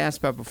I want to ask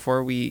about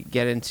before we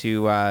get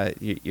into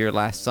your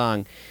last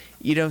song,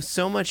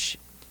 so much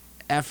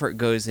effort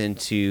goes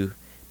into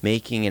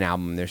making an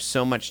album. There's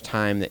so much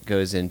time that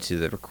goes into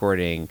the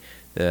recording,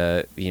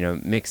 the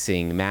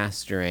mixing,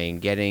 mastering,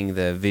 getting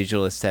the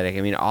visual aesthetic.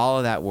 I mean, all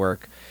of that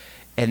work,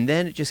 and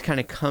then it just kind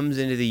of comes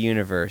into the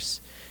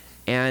universe.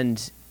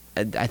 And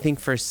I think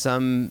for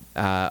some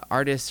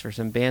artists, for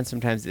some bands,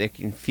 sometimes it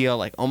can feel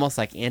like almost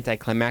like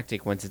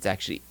anticlimactic once it's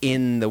actually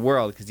in the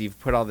world because you've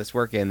put all this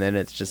work in, then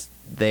it's just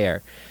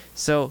there.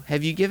 So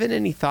have you given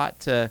any thought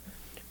to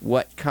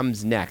what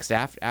comes next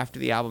after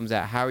the album's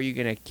out. How are you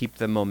going to keep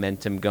the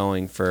momentum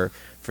going for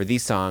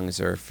these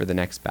songs or for the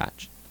next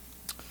batch?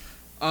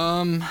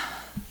 I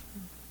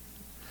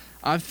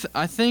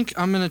think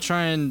I'm gonna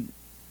try and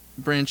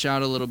branch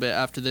out a little bit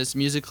after this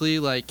musically.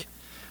 Like,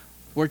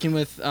 working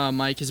with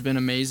Mike has been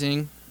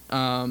amazing,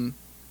 and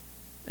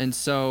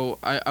so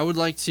I would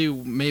like to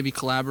maybe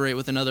collaborate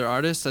with another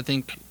artist. I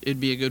think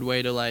it'd be a good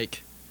way to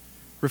like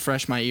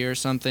refresh my ear or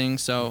something.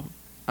 So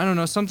I don't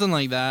know, something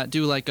like that.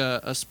 Do like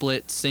a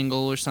split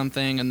single or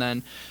something, and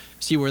then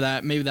see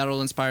where maybe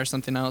that'll inspire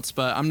something else.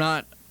 But I'm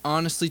not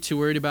honestly too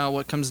worried about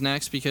what comes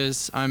next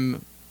because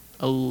I'm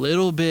a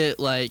little bit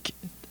like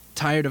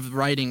tired of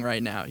writing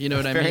right now. You know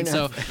what I mean?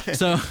 Enough.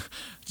 So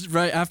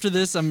right after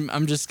this, I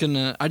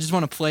just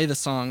want to play the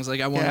songs. Like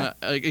I want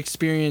to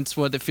experience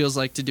what it feels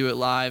like to do it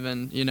live,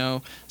 and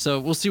so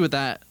we'll see where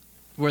that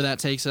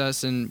takes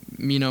us, and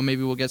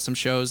maybe we'll get some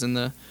shows in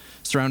the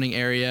surrounding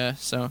area.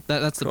 So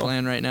that's the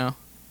plan right now.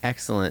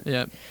 Excellent.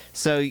 Yep.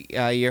 So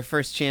your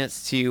first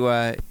chance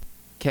to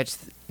catch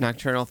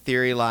Nocturnal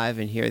Theory live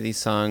and hear these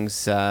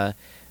songs to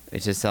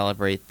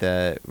celebrate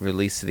the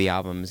release of the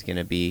album is going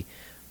to be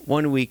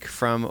 1 week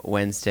from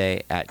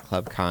Wednesday at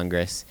Club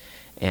Congress.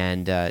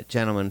 And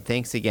gentlemen,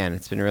 thanks again.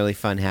 It's been really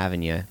fun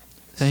having you.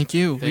 Thank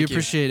you. Thank We you.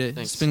 appreciate it.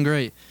 Thanks. It's been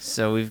great.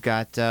 So we've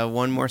got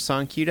one more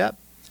song queued up.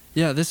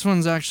 Yeah, this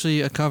one's actually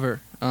a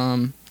cover.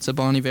 It's a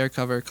Bon Iver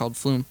cover called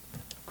Flume.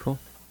 Cool.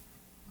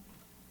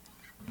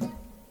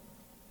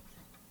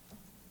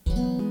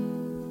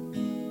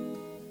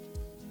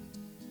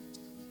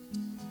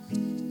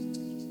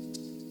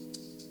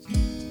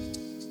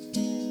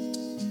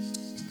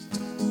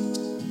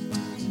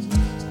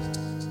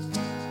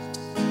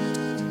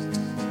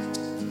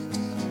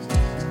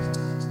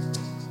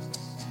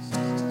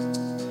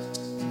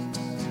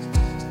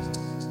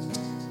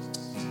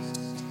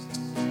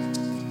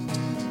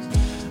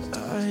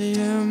 I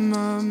am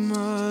my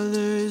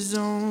mother's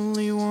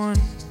only one.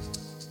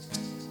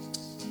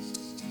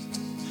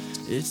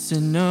 It's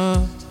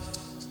enough.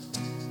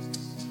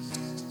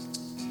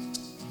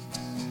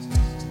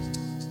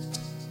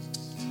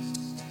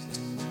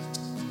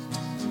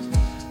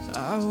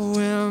 I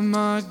wear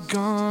my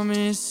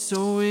garment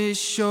so it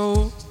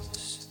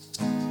shows.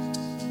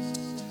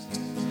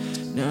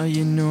 Now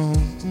you know.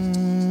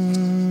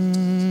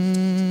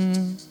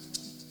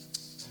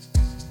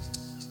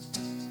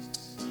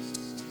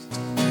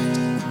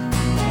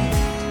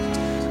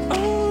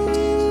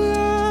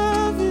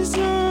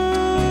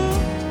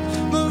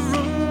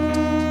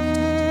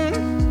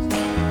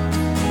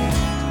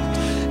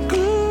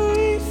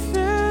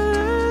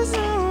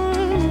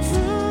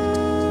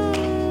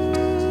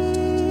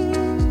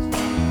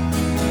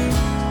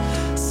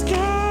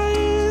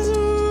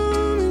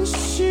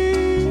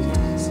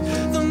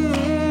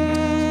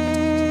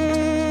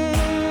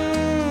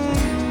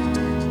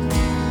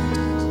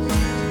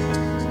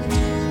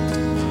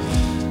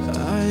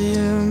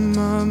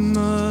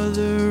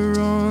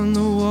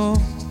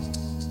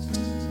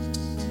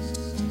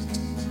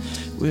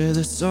 With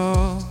us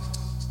all,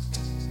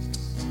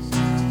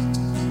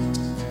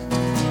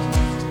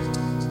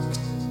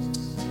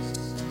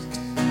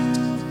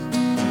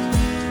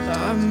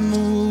 I'm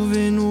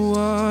moving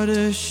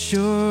water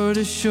shore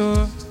to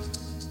shore.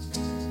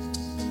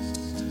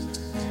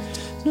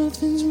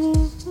 Nothing's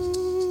more.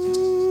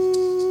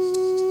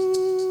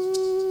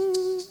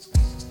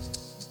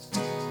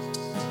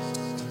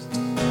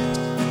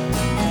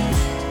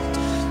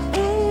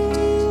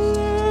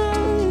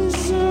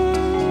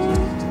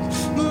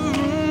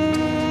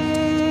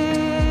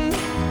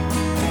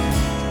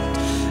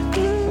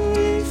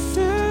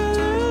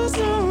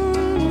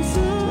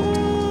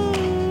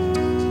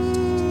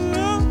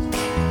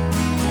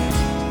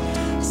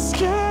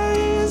 Sky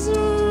is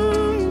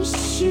on the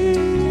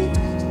street,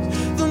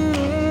 the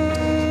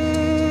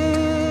moon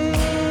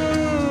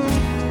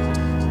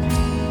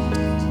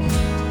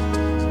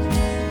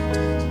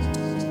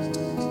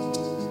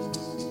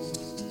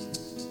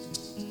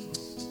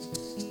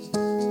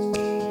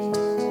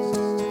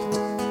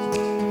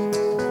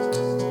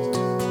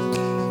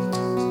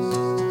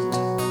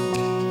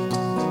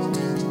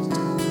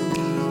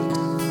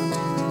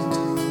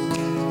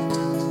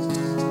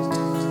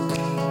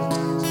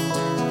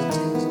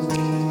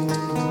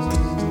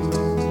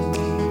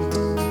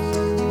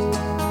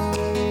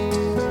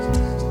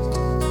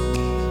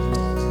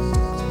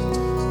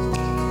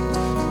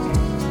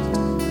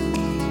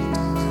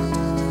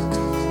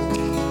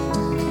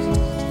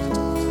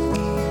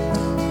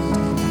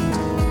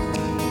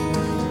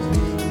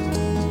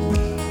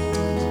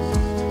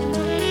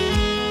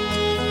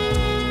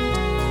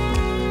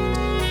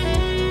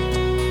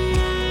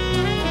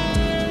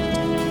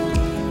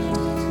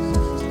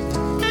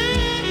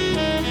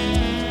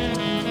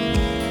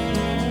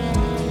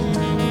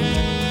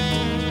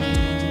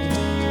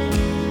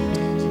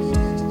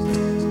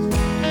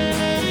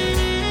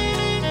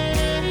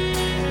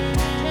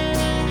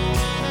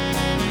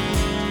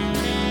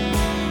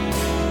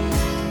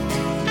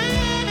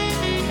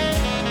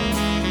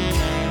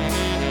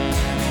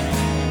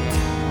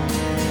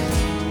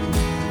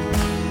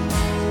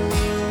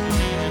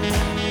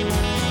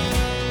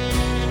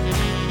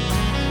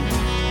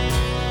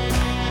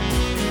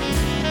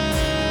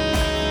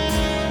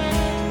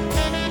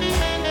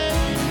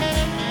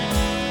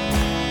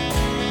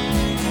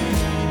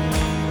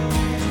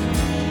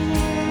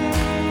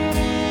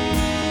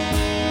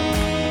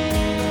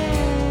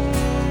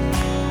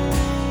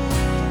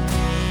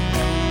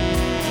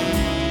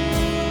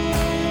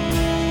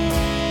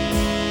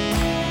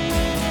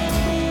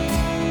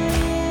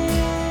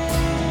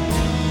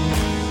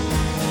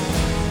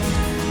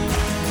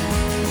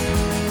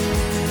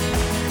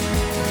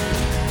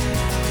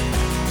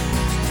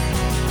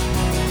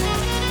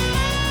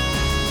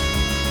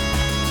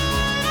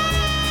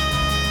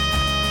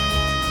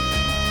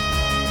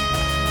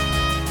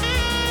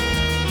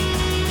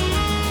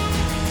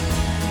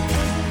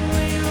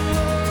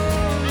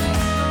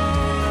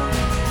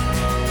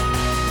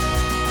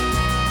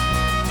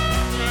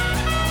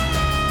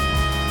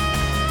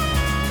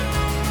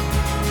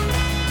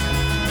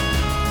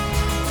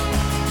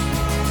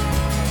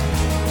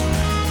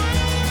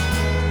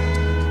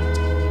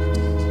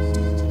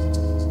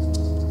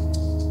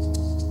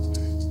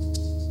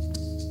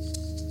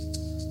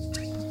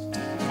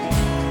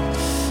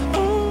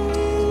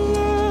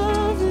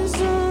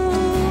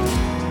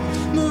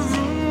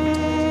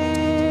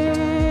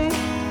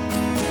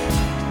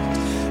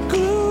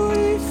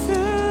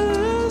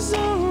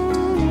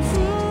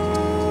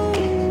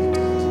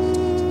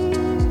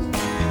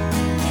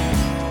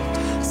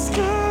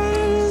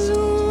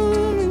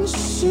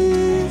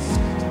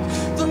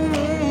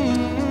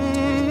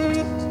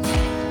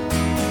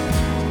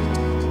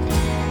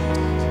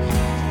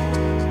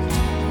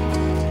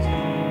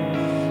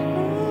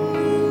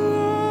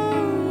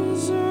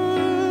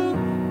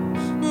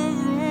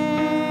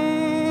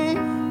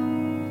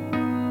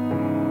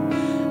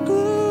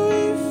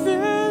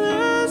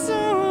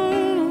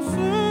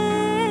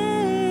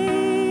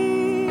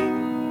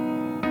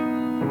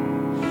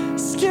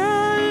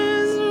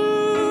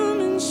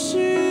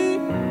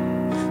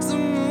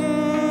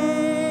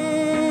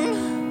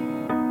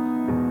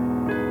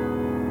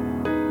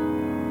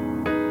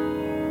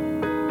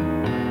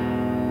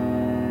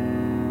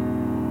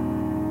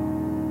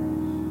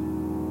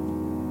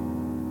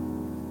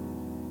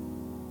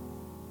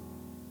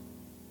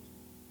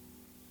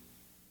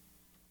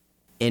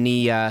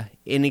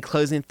Any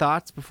closing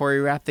thoughts before we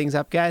wrap things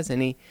up, guys?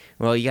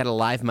 Well, you got a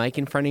live mic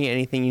in front of you.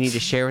 Anything you need to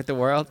share with the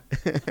world?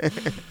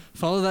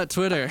 Follow that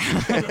Twitter.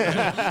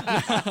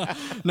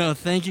 No,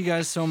 thank you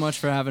guys so much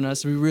for having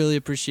us. We really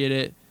appreciate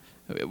it.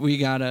 We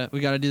gotta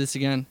do this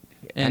again,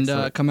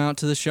 and come out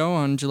to the show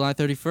on July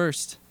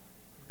 31st.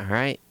 All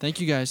right.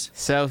 Thank you guys.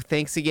 So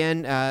thanks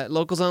again.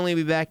 Locals Only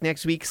will be back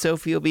next week.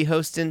 Sophie will be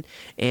hosting,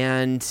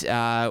 and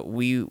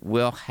we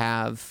will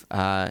have,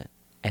 I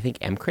think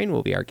M. Crane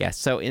will be our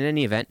guest. So in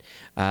any event,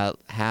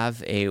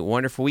 have a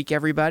wonderful week,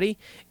 everybody,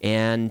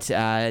 and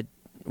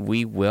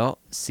we will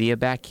see you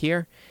back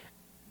here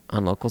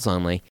on Locals Only.